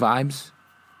Ozymandias vibes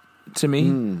to me,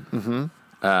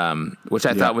 which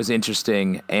I thought was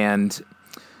interesting. And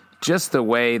just the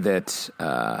way that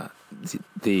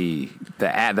the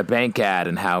bank ad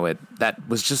and how that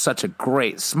was just such a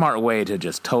great, smart way to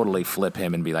just totally flip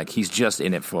him and be like, he's just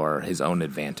in it for his own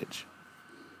advantage.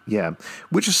 Yeah,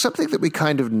 which is something that we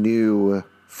kind of knew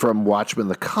from Watchmen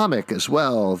the comic as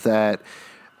well, that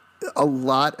a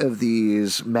lot of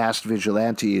these masked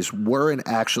vigilantes weren't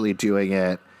actually doing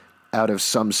it out of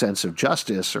some sense of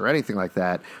justice or anything like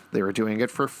that. They were doing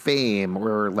it for fame,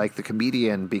 or like the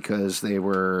comedian, because they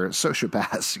were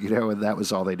sociopaths, and that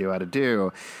was all they knew how to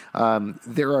do.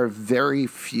 There are very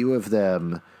few of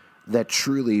them that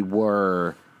truly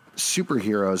were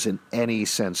superheroes in any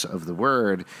sense of the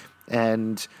word.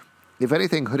 And if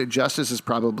anything, Hooded Justice is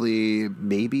probably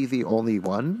maybe the only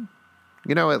one,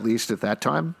 at least at that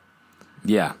time.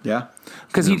 Yeah. Yeah.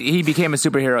 Because he became a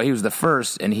superhero. He was the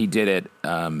first, and he did it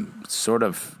sort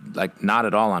of like not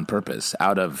at all on purpose,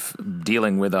 out of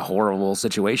dealing with a horrible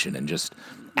situation and just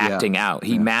acting out.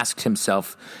 He masked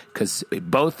himself because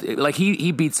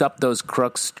he beats up those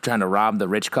crooks trying to rob the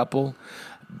rich couple,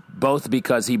 both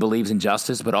because he believes in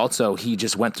justice, but also he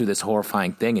just went through this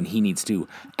horrifying thing and he needs to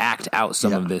act out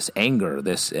some of this anger,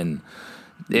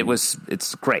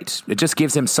 it's great. It just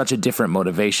gives him such a different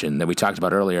motivation that we talked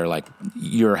about earlier, like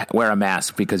wear a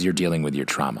mask because you're dealing with your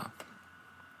trauma.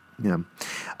 Yeah.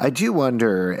 I do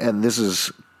wonder, and this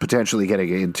is potentially getting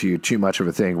into too much of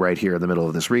a thing right here in the middle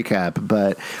of this recap,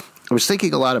 but I was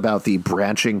thinking a lot about the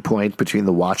branching point between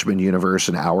the Watchmen universe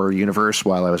and our universe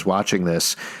while I was watching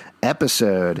this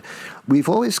episode. We've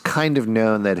always kind of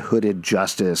known that hooded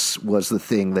justice was the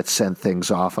thing that sent things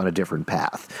off on a different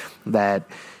path, that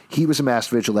he was a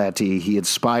masked vigilante. He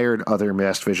inspired other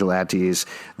masked vigilantes.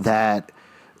 That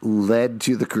led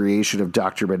to the creation of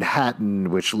Dr.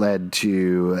 Manhattan, which led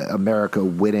to America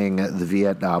winning the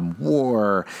Vietnam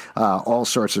War, all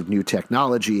sorts of new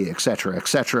technology, et cetera, et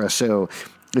cetera. So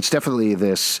it's definitely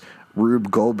this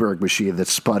Rube Goldberg machine that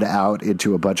spun out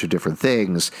into a bunch of different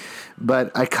things.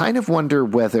 But I kind of wonder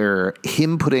whether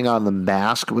him putting on the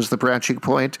mask was the branching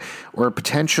point, or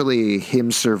potentially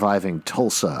him surviving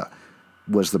Tulsa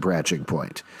was the branching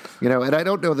point. And I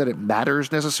don't know that it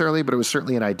matters necessarily, but it was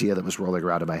certainly an idea that was rolling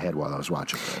around in my head while I was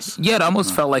watching this. Yeah, it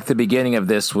almost felt like the beginning of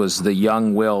this was the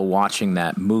young Will watching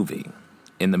that movie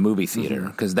in the movie theater,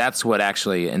 because that's what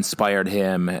actually inspired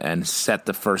him and set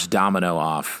the first domino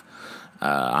off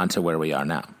onto where we are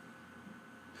now.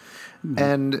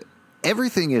 And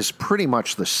everything is pretty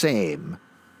much the same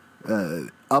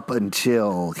up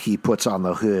until he puts on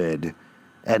the hood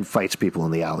and fights people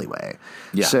in the alleyway.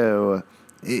 Yeah. So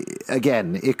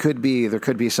again, there could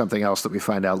be something else that we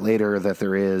find out later, that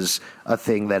there is a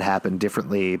thing that happened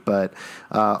differently, but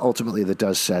ultimately that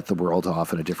does set the world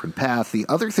off in a different path. The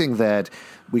other thing that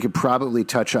we could probably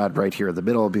touch on right here in the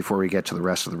middle before we get to the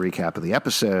rest of the recap of the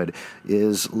episode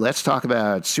is let's talk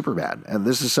about Superman. And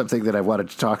this is something that I wanted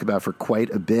to talk about for quite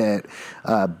a bit,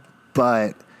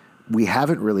 but we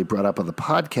haven't really brought up on the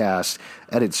podcast,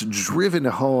 and it's driven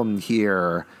home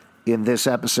here in this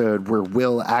episode where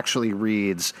Will actually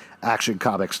reads Action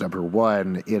Comics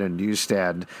 #1 in a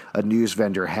newsstand. A news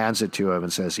vendor hands it to him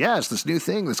and says, yeah, it's this new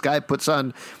thing. This guy puts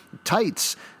on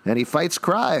tights and he fights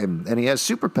crime and he has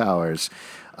superpowers.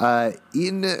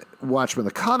 In Watchmen,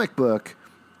 the comic book,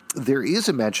 there is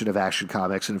a mention of Action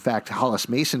Comics. In fact, Hollis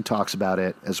Mason talks about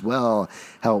it as well,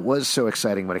 how it was so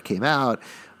exciting when it came out.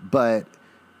 But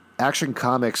Action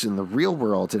Comics in the real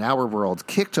world, in our world,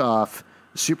 kicked off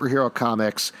superhero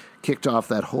comics, kicked off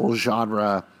that whole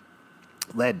genre,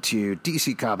 led to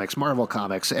DC Comics, Marvel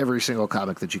Comics, every single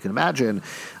comic that you can imagine.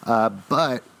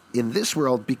 But in this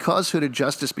world, because Hooded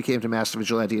Justice became a masked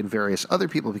vigilante and various other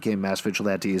people became masked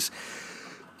vigilantes,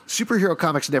 superhero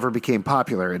comics never became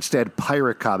popular. Instead,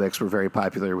 pirate comics were very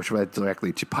popular, which led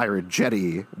directly to Pirate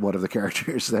Jetty, one of the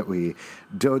characters that we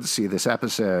don't see this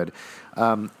episode.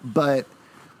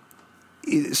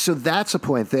 So that's a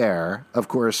point there. Of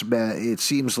course, it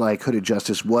seems like Hooded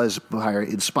Justice was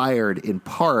inspired in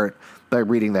part by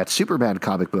reading that Superman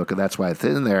comic book, and that's why it's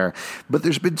in there. But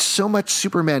there's been so much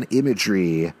Superman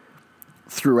imagery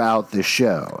throughout the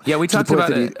show. Yeah, we talked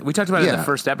about it. We talked about it in the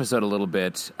first episode a little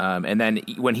bit, and then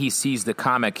when he sees the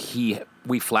comic,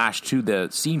 we flash to the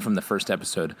scene from the first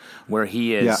episode where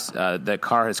he is the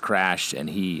car has crashed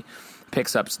and he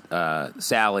picks up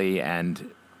Sally and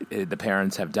the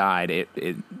parents have died,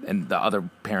 and the other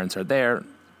parents are there.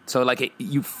 So,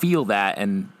 you feel that,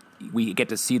 and we get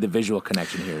to see the visual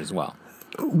connection here as well.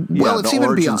 Well, it's the even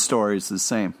origin story is the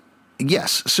same.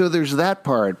 Yes, so there's that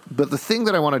part, but the thing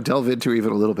that I want to delve into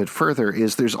even a little bit further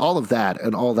is there's all of that,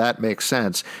 and all that makes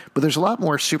sense, but there's a lot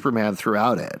more Superman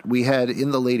throughout it. We had,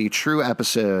 in the Lady True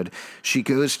episode, she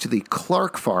goes to the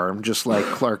Clark farm, just like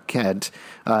Clark Kent.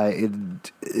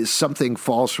 Something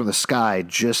falls from the sky,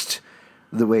 just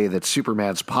the way that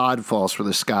Superman's pod falls from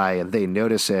the sky, and they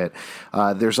notice it.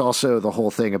 There's also the whole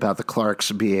thing about the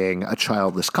Clarks being a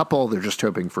childless couple. They're just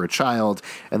hoping for a child,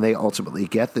 and they ultimately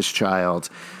get this child.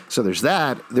 So there's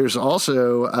that. There's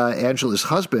also Angela's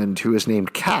husband, who is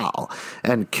named Kal,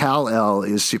 and Kal-El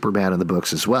is Superman in the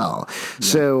books as well. Yeah.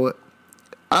 So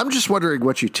I'm just wondering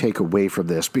what you take away from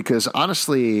this, because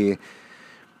honestly,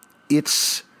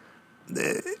 it's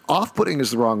off-putting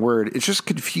is the wrong word. It's just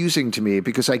confusing to me,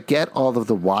 because I get all of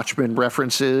the Watchmen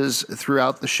references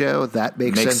throughout the show. That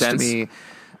makes sense to me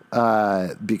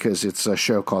because it's a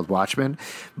show called Watchmen,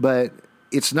 but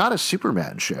it's not a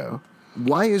Superman show.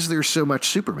 Why is there so much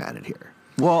Superman in here?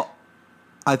 Well,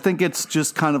 I think it's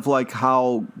just kind of like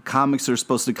how comics are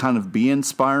supposed to kind of be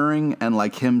inspiring, and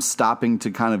like him stopping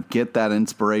to kind of get that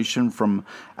inspiration from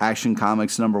Action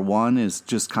Comics #1 is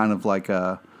just kind of like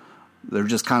they're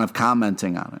just kind of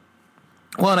commenting on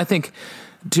it. Well, and I think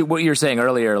to what you were saying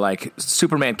earlier, like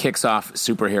Superman kicks off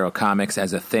superhero comics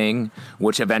as a thing,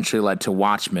 which eventually led to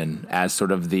Watchmen as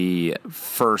sort of the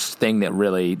first thing that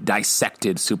really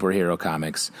dissected superhero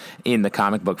comics in the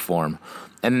comic book form.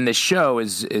 And then this show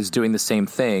is doing the same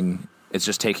thing. It's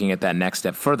just taking it that next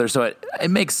step further. So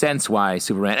it makes sense why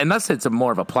Superman, unless it's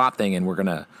more of a plot thing and we're going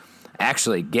to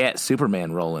actually get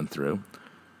Superman rolling through.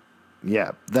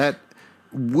 Yeah, that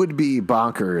would be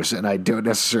bonkers, and I don't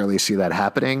necessarily see that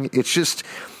happening. It's just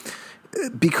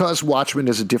because Watchmen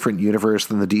is a different universe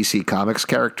than the DC Comics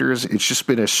characters, it's just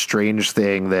been a strange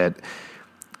thing that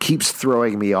keeps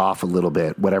throwing me off a little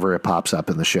bit whenever it pops up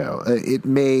in the show. It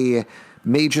may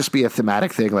just be a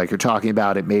thematic thing like you're talking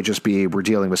about. It may just be we're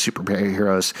dealing with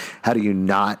superheroes. How do you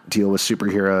not deal with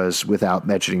superheroes without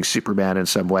mentioning Superman in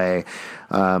some way?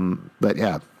 But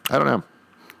yeah, I don't know.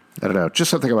 Just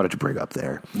something I wanted to bring up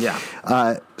there. Yeah.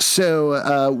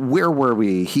 So where were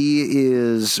we? He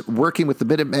is working with the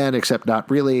Minutemen, except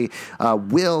not really.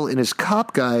 Will, in his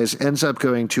cop guise, ends up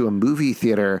going to a movie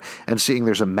theater and seeing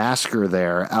there's a massacre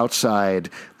there outside.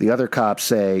 The other cops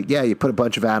say, yeah, you put a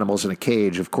bunch of animals in a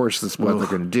cage. Of course, that's what they're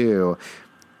going to do.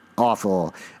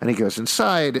 Awful. And he goes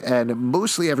inside, and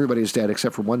mostly everybody's dead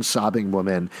except for one sobbing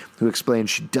woman who explains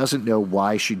she doesn't know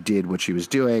why she did what she was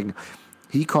doing.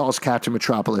 He calls Captain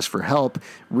Metropolis for help,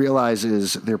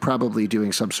 realizes they're probably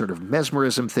doing some sort of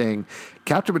mesmerism thing.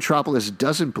 Captain Metropolis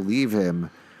doesn't believe him.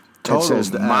 Totally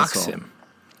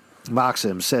Mocks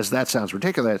him, says that sounds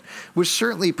ridiculous, which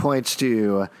certainly points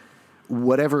to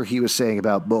whatever he was saying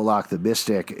about Moloch the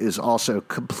Mystic is also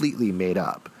completely made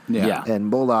up. Yeah. And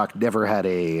Moloch never had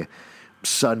a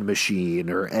sun machine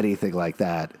or anything like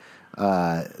that.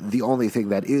 The only thing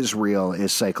that is real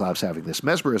is Cyclops having this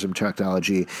mesmerism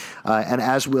technology. And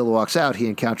as Will walks out, he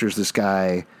encounters this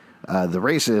guy, the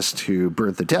racist who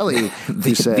burnt the deli.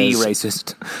 The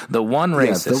racist. The one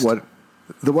racist. Yeah,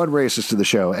 the one racist of the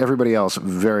show. Everybody else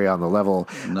very on the level.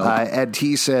 Nope. And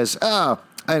he says, I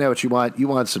know what you want. You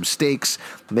want some steaks.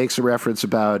 Makes a reference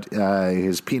about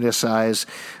his penis size.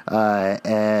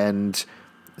 And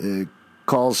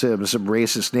calls him some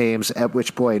racist names, at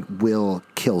which point Will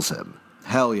kills him.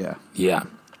 Hell yeah. Yeah.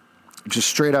 Just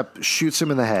straight up shoots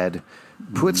him in the head,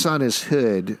 puts on his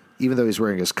hood, even though he's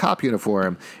wearing his cop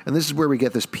uniform. And this is where we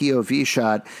get this POV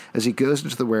shot as he goes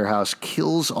into the warehouse,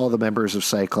 kills all the members of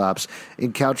Cyclops,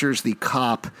 encounters the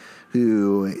cop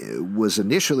who was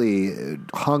initially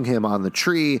hung him on the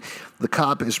tree. The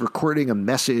cop is recording a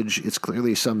message. It's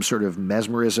clearly some sort of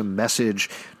mesmerism message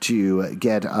to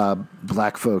get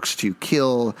black folks to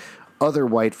kill other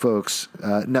white folks.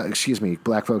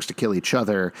 Black folks to kill each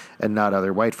other and not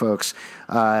other white folks.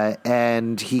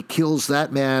 And he kills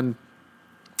that man.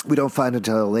 We don't find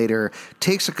until later.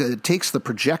 Takes the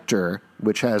projector,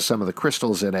 which has some of the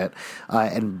crystals in it,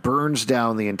 and burns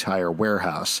down the entire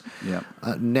warehouse. Yeah.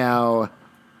 Now,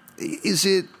 is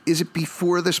it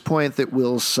before this point that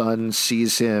Will's son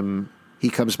sees him?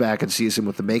 He comes back and sees him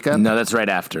with the makeup. No, that's right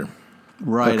after.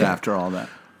 After all that.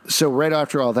 So right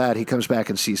after all that, he comes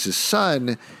back and sees his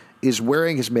son is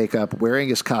wearing his makeup, wearing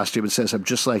his costume, and says, "I'm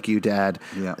just like you, Dad."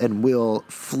 Yeah. And Will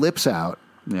flips out.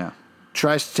 Yeah.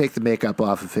 Tries to take the makeup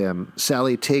off of him.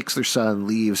 Sally takes their son,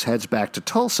 leaves, heads back to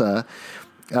Tulsa,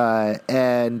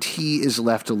 and he is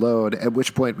left alone, at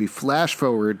which point we flash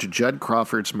forward to Judd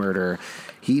Crawford's murder.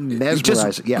 He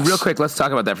mesmerizes... Yes. Real quick, let's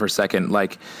talk about that for a second.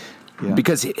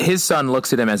 Because his son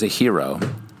looks at him as a hero,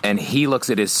 and he looks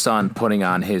at his son putting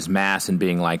on his mask and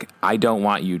being like, I don't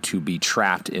want you to be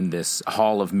trapped in this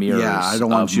hall of mirrors. Yeah, I don't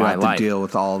want you to have life. to deal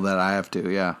with all that I have to,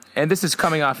 yeah. And this is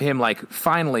coming off him,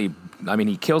 finally,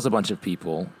 he kills a bunch of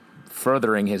people,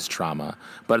 furthering his trauma,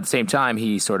 but at the same time,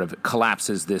 he sort of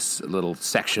collapses this little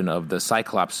section of the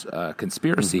Cyclops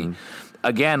conspiracy. Mm-hmm.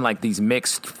 Again, these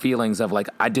mixed feelings of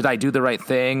did I do the right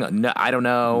thing? No, I don't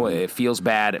know. It feels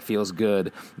bad. It feels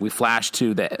good. We flash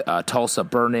to the Tulsa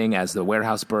burning as the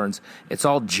warehouse burns. It's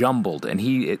all jumbled, and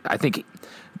I think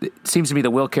it seems to me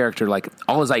the Will character,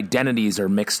 all his identities are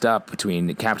mixed up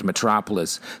between Captain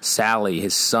Metropolis, Sally,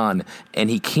 his son,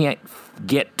 and he can't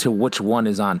get to which one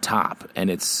is on top, and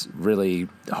it's really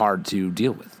hard to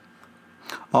deal with.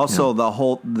 Also, the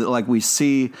whole, we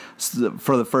see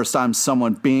for the first time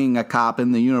someone being a cop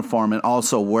in the uniform and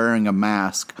also wearing a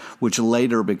mask, which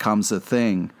later becomes a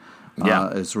thing.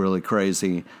 It's really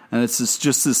crazy. And it's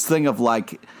just this thing of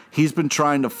he's been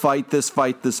trying to fight this,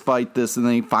 and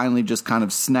then he finally just kind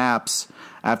of snaps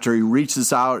after he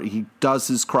reaches out. He does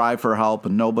his cry for help,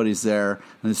 and nobody's there,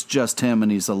 and it's just him,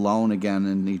 and he's alone again,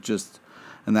 and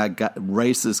and that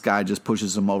racist guy just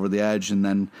pushes him over the edge and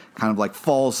then kind of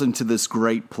falls into this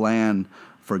great plan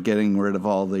for getting rid of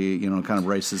all the, kind of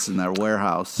racists in that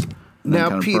warehouse.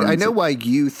 Now, Pete, I know why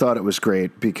you thought it was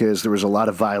great, because there was a lot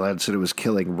of violence and it was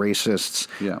killing racists.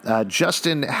 Yeah.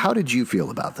 Justin, how did you feel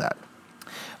about that?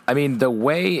 I mean, the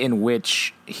way in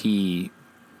which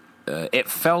it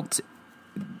felt,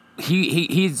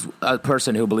 he's a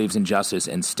person who believes in justice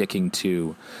and sticking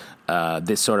to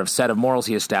this sort of set of morals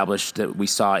he established that we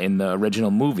saw in the original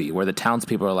movie, where the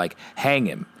townspeople are like, hang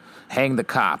him, hang the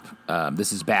cop.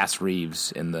 This is Bass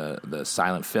Reeves in the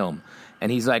silent film.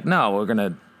 And he's like, no, we're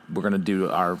going to do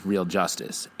our real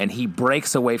justice. And he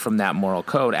breaks away from that moral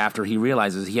code after he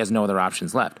realizes he has no other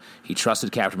options left. He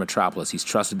trusted Captain Metropolis. He's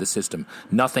trusted the system.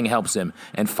 Nothing helps him.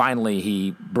 And finally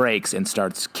he breaks and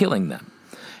starts killing them.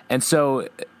 And so,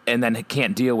 and then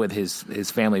can't deal with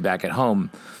his family back at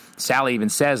home. Sally even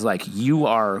says, like, you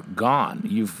are gone.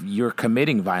 You're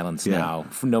committing violence now,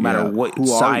 no matter what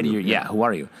side you're. Yeah, who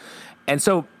are you? And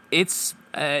so it's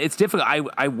difficult.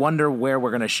 I wonder where we're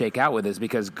going to shake out with this,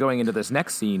 because going into this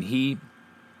next scene, he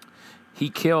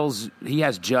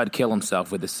has Judd kill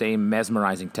himself with the same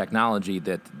mesmerizing technology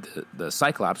that the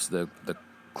Cyclops, the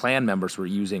clan members, were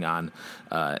using on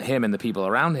him and the people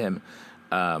around him.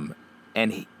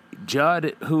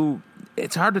 Judd, who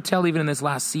it's hard to tell even in this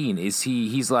last scene,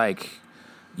 he's like,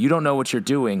 you don't know what you're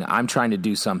doing. I'm trying to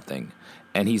do something.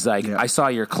 And he's like, I saw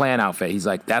your clan outfit. He's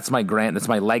like, that's my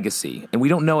legacy. And we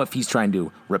don't know if he's trying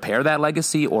to repair that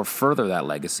legacy or further that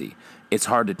legacy. It's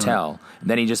hard to tell. And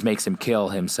then he just makes him kill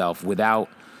himself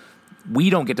we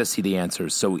don't get to see the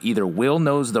answers. So either Will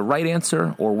knows the right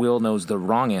answer or Will knows the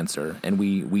wrong answer. And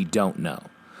we don't know.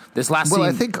 This last scene.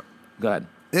 I think. Go ahead.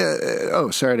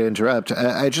 Sorry to interrupt.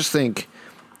 I just think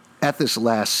at this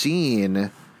last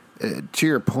scene, to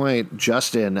your point,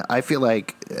 Justin, I feel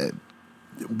like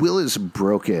Will is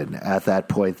broken at that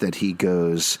point that he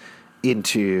goes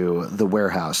into the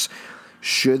warehouse.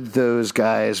 Should those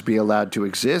guys be allowed to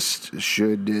exist?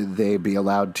 Should they be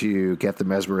allowed to get the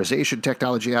mesmerization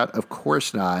technology out? Of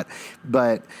course not.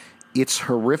 But it's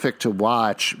horrific to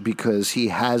watch because he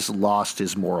has lost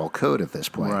his moral code at this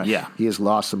point. Right. Yeah. He has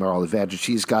lost the moral advantage.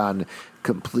 He's gone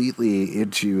completely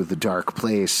into the dark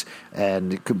place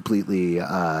and completely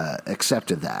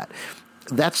accepted that.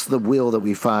 That's the Will that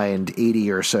we find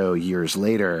 80 or so years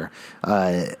later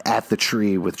at the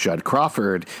tree with Judd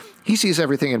Crawford. He sees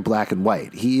everything in black and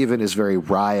white. He even is very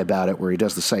wry about it, where he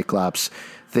does the Cyclops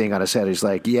thing on his head. He's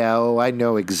like, I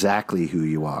know exactly who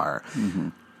you are. Mm-hmm.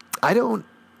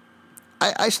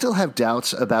 I still have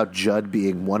doubts about Judd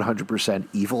being 100%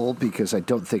 evil, because I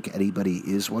don't think anybody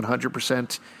is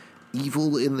 100%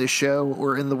 evil in this show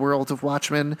or in the world of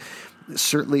Watchmen.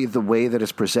 Certainly the way that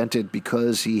it's presented,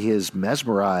 because he is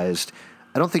mesmerized,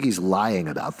 I don't think he's lying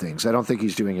about things. I don't think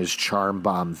he's doing his charm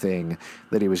bomb thing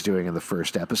that he was doing in the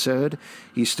first episode.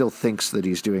 He still thinks that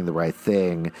he's doing the right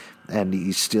thing, and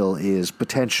he still is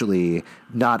potentially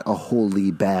not a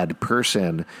wholly bad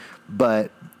person,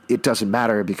 but it doesn't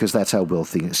matter, because that's how Will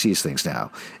sees things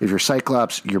now. If you're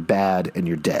Cyclops, you're bad and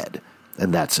you're dead,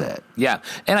 and that's it. Yeah,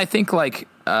 and I think, like,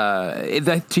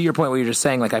 to your point, what you're just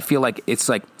saying, like, I feel like it's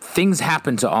like things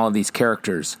happen to all of these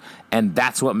characters, and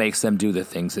that's what makes them do the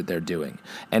things that they're doing.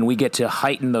 And we get to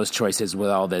heighten those choices with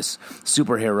all this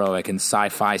superheroic and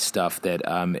sci-fi stuff that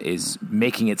is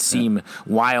making it seem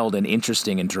wild and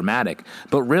interesting and dramatic.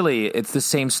 But really, it's the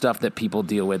same stuff that people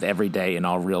deal with every day in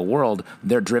our real world.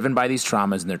 They're driven by these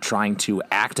traumas, and they're trying to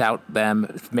act out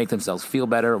them, make themselves feel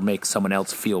better, or make someone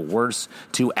else feel worse,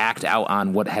 to act out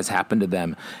on what has happened to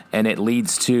them. And it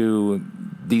leads to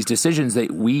these decisions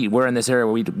that we're in this area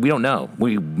where we don't know.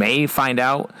 We may find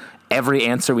out every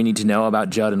answer we need to know about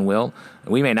Judd and Will.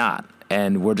 We may not.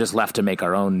 And we're just left to make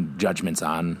our own judgments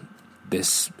on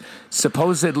this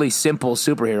supposedly simple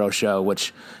superhero show,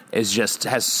 which is just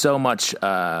has so much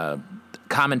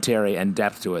commentary and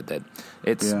depth to it that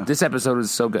this episode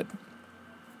is so good.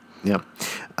 Yeah.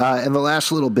 And the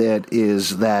last little bit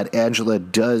is that Angela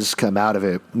does come out of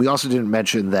it. We also didn't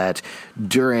mention that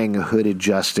during Hooded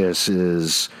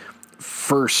Justice's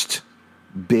first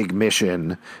big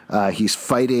mission, he's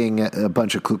fighting a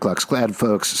bunch of Ku Klux Klan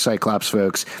folks, Cyclops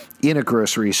folks, in a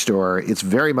grocery store. It's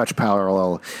very much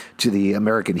parallel to the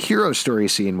American Hero Story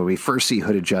scene when we first see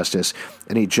Hooded Justice,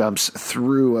 and he jumps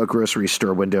through a grocery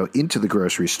store window into the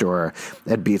grocery store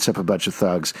and beats up a bunch of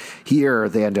thugs. Here,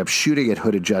 they end up shooting at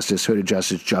Hooded Justice. Hooded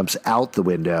Justice jumps out the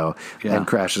window and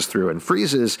crashes through and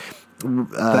freezes.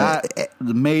 That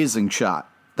amazing shot.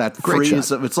 That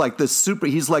freeze of it's like this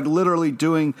he's like literally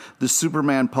doing the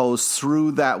Superman pose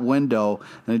through that window,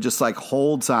 and it just like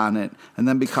holds on it and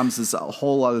then becomes this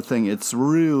whole other thing. It's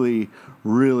really,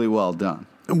 really well done.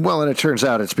 Well, and it turns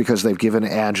out it's because they've given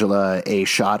Angela a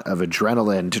shot of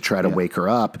adrenaline to try to wake her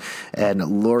up.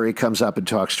 And Lori comes up and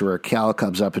talks to her. Cal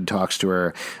comes up and talks to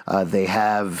her. They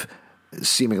have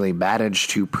seemingly managed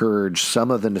to purge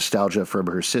some of the nostalgia from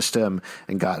her system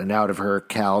and gotten out of her.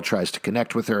 Cal tries to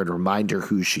connect with her and remind her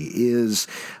who she is,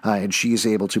 and she's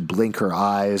able to blink her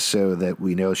eyes so that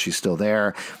we know she's still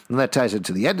there. And that ties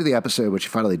into the end of the episode, when she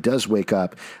finally does wake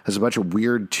up, has a bunch of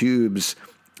weird tubes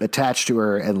attached to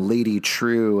her, and Lady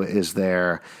True is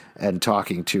there and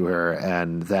talking to her,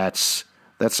 and that's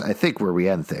I think where we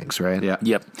end things, right? Yep.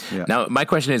 Yeah. Now, my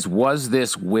question is, was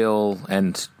this Will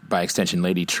and, by extension,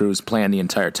 Lady True's plan the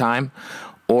entire time,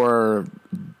 or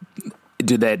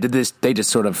did they just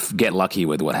sort of get lucky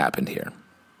with what happened here?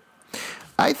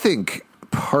 I think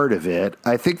part of it,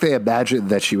 I think they imagined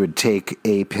that she would take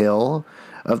a pill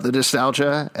of the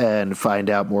nostalgia and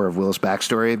find out more of Will's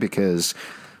backstory, because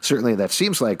certainly that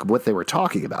seems like what they were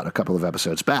talking about a couple of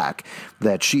episodes back,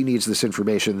 that she needs this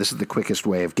information. This is the quickest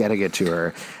way of getting it to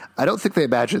her. I don't think they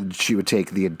imagined she would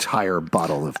take the entire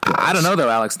bottle of pills. I don't know,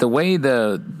 though, Alex. The way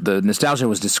the nostalgia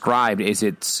was described is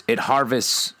it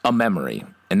harvests a memory,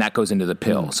 and that goes into the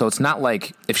pill. So it's not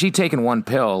like, if she'd taken one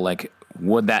pill, like,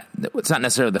 it's not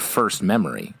necessarily the first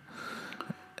memory.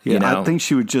 Yeah, You know? I think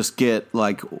she would just get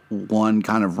like one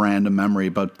kind of random memory,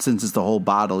 but since it's the whole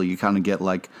bottle, you kind of get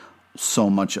like so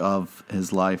much of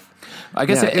his life. I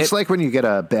guess it's like when you get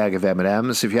a bag of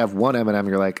M&Ms. If you have one M&M,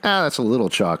 you're like, that's a little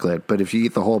chocolate. But if you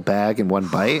eat the whole bag in one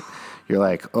bite, you're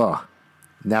like, oh,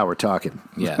 now we're talking.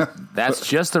 Yeah, that's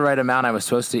just the right amount I was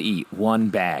supposed to eat. One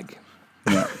bag.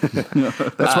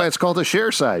 That's why it's called a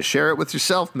share size. Share it with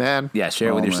yourself, man. Yeah, share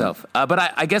it with yourself. But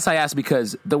I guess I asked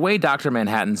because the way Dr.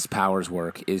 Manhattan's powers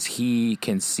work is he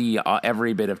can see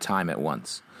every bit of time at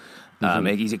once.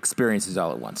 He experiences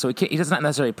all at once. So he does not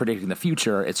necessarily predicting the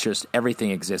future. It's just everything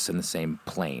exists in the same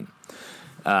plane.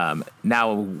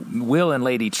 Now, Will and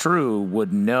Lady True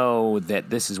would know that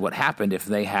this is what happened if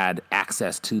they had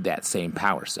access to that same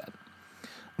power set.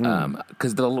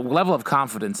 Because the level of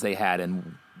confidence they had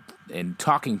in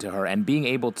talking to her and being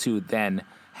able to then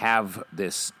have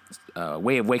this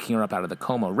way of waking her up out of the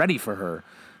coma ready for her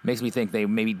makes me think they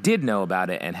maybe did know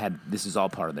about it and this is all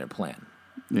part of their plan.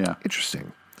 Yeah.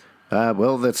 Interesting.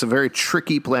 Well, that's a very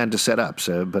tricky plan to set up,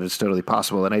 but it's totally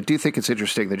possible. And I do think it's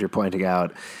interesting that you're pointing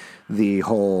out the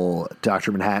whole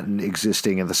Dr. Manhattan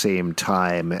existing in the same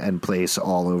time and place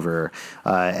all over,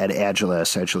 and Angela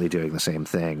essentially doing the same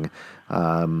thing.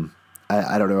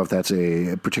 I don't know if that's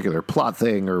a particular plot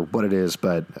thing or what it is,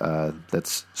 but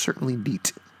that's certainly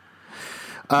neat.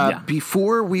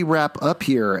 Before we wrap up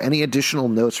here, any additional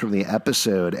notes from the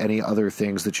episode, any other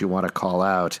things that you want to call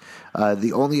out?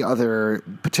 The only other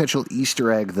potential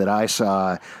Easter egg that I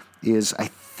saw is, I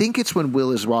think it's when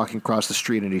Will is walking across the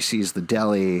street and he sees the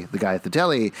guy at the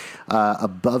deli.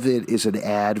 Above it is an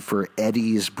ad for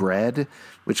Eddie's Bread,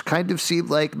 which kind of seemed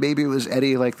like maybe it was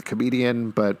Eddie, like the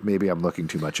comedian, but maybe I'm looking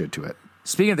too much into it.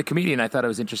 Speaking of the comedian, I thought it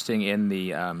was interesting in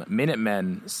the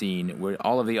Minutemen scene where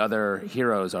all of the other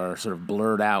heroes are sort of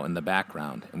blurred out in the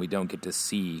background, and we don't get to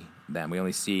see them. We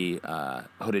only see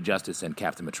Hooded Justice and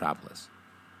Captain Metropolis.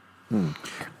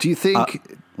 Do you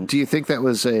think that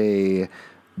was a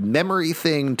memory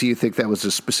thing? Do you think that was a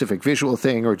specific visual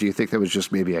thing, or do you think that was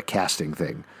just maybe a casting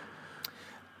thing?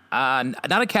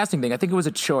 Not a casting thing. I think it was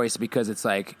a choice because it's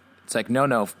like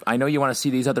no. I know you want to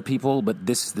see these other people, but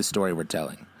this is the story we're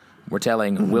telling. We're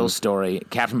telling Will's story.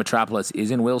 Captain Metropolis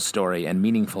is in Will's story and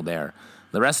meaningful there.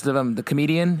 The rest of them, the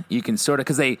comedian, you can sort of,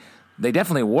 because they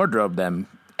definitely wardrobe them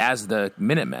as the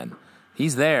Minutemen.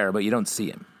 He's there, but you don't see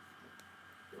him.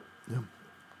 Yeah.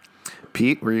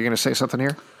 Pete, were you going to say something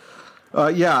here?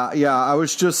 Yeah. I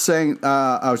was just saying,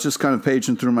 I was just kind of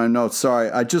paging through my notes. Sorry.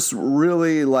 I just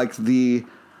really like the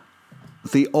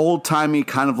old-timey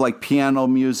kind of like piano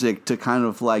music to kind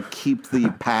of like keep the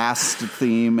past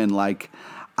theme, and like,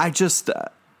 I just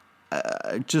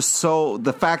so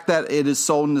the fact that it is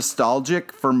so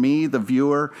nostalgic for me, the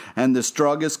viewer, and this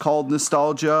drug is called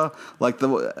nostalgia. Like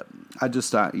I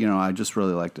just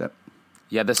really liked it.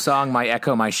 Yeah, the song "My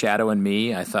Echo, My Shadow and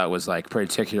Me" I thought was like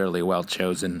particularly well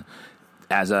chosen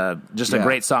as a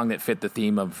great song that fit the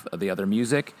theme of the other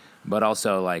music, but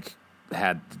also like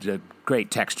had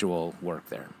great textual work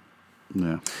there.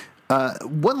 Yeah.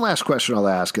 One last question I'll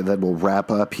ask, and then we'll wrap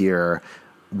up here.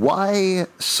 Why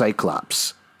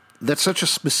Cyclops? That's such a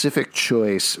specific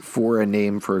choice for a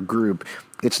name for a group.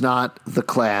 It's not the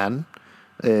Klan.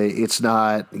 It's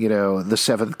not, the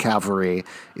 7th Cavalry.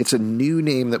 It's a new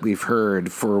name that we've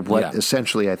heard for what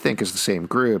essentially I think is the same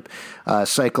group.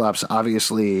 Cyclops,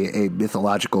 obviously a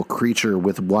mythological creature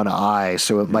with one eye,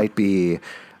 so it might be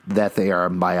that they are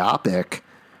myopic.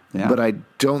 but I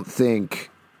don't think.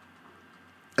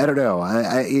 I don't know.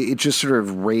 It just sort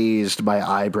of raised my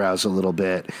eyebrows a little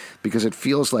bit because it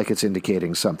feels like it's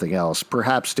indicating something else,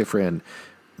 perhaps different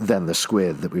than the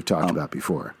squid that we've talked about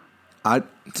before.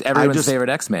 It's everyone's favorite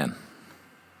X-Man.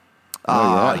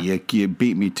 Oh, yeah. You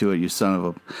beat me to it, you son of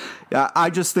a... Yeah, I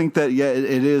just think that,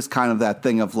 it is kind of that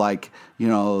thing of like,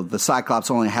 the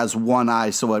Cyclops only has one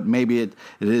eye, so maybe it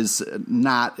is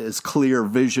not as clear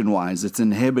vision-wise. It's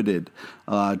inhibited,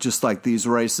 just like these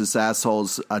racist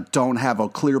assholes don't have a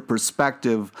clear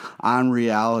perspective on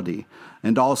reality.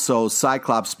 And also,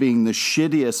 Cyclops being the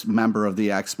shittiest member of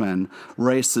the X-Men,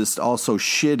 racist, also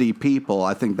shitty people.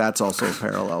 I think that's also a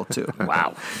parallel, too.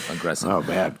 Wow. Aggressive. Oh,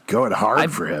 man. Going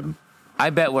hard for him. I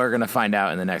bet we're going to find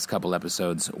out in the next couple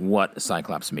episodes what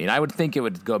Cyclops mean. I would think it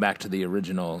would go back to the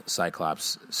original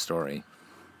Cyclops story.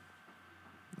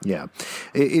 Yeah.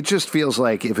 It just feels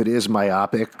like if it is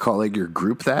myopic, calling your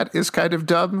group that is kind of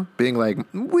dumb. Being like,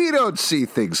 we don't see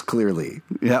things clearly.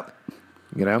 Yep.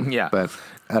 Yeah. But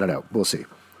I don't know. We'll see.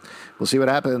 We'll see what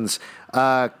happens.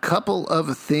 A couple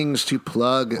of things to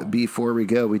plug before we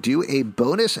go. We do a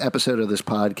bonus episode of this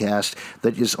podcast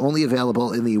that is only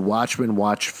available in the Watchmen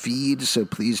Watch feed, so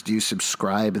please do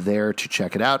subscribe there to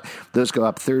check it out. Those go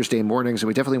up Thursday mornings, and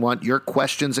we definitely want your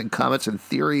questions and comments and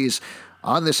theories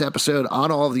on this episode,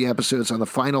 on all of the episodes, on the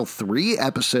final 3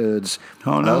 episodes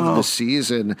of the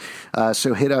season.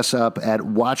 So hit us up at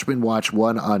Watchmen Watch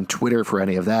 1 on Twitter for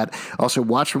any of that. Also,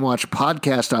 Watchmen Watch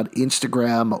Podcast on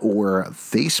Instagram or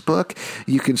Facebook.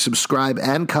 You can subscribe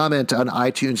and comment on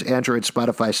iTunes, Android,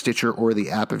 Spotify, Stitcher, or the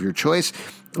app of your choice.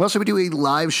 Also, we do a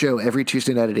live show every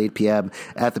Tuesday night at 8 p.m.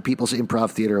 at the People's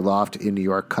Improv Theater Loft in New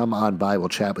York. Come on by. We'll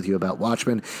chat with you about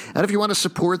Watchmen. And if you want to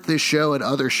support this show and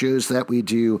other shows that we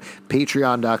do,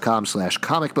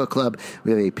 patreon.com/Comic Book Club.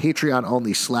 We have a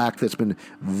Patreon-only Slack that's been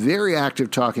very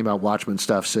active talking about Watchmen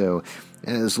stuff. So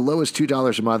as low as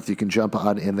 $2 a month, you can jump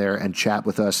on in there and chat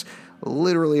with us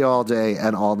literally all day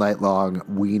and all night long.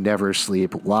 We never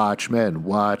sleep. Watchmen,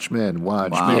 Watchmen,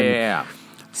 Watchmen. Wow. Yeah.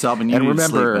 And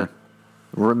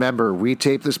remember, we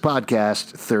taped this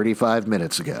podcast 35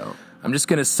 minutes ago. I'm just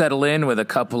going to settle in with a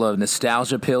couple of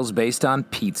nostalgia pills based on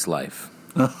Pete's life.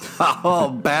 Oh,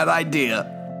 bad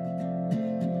idea.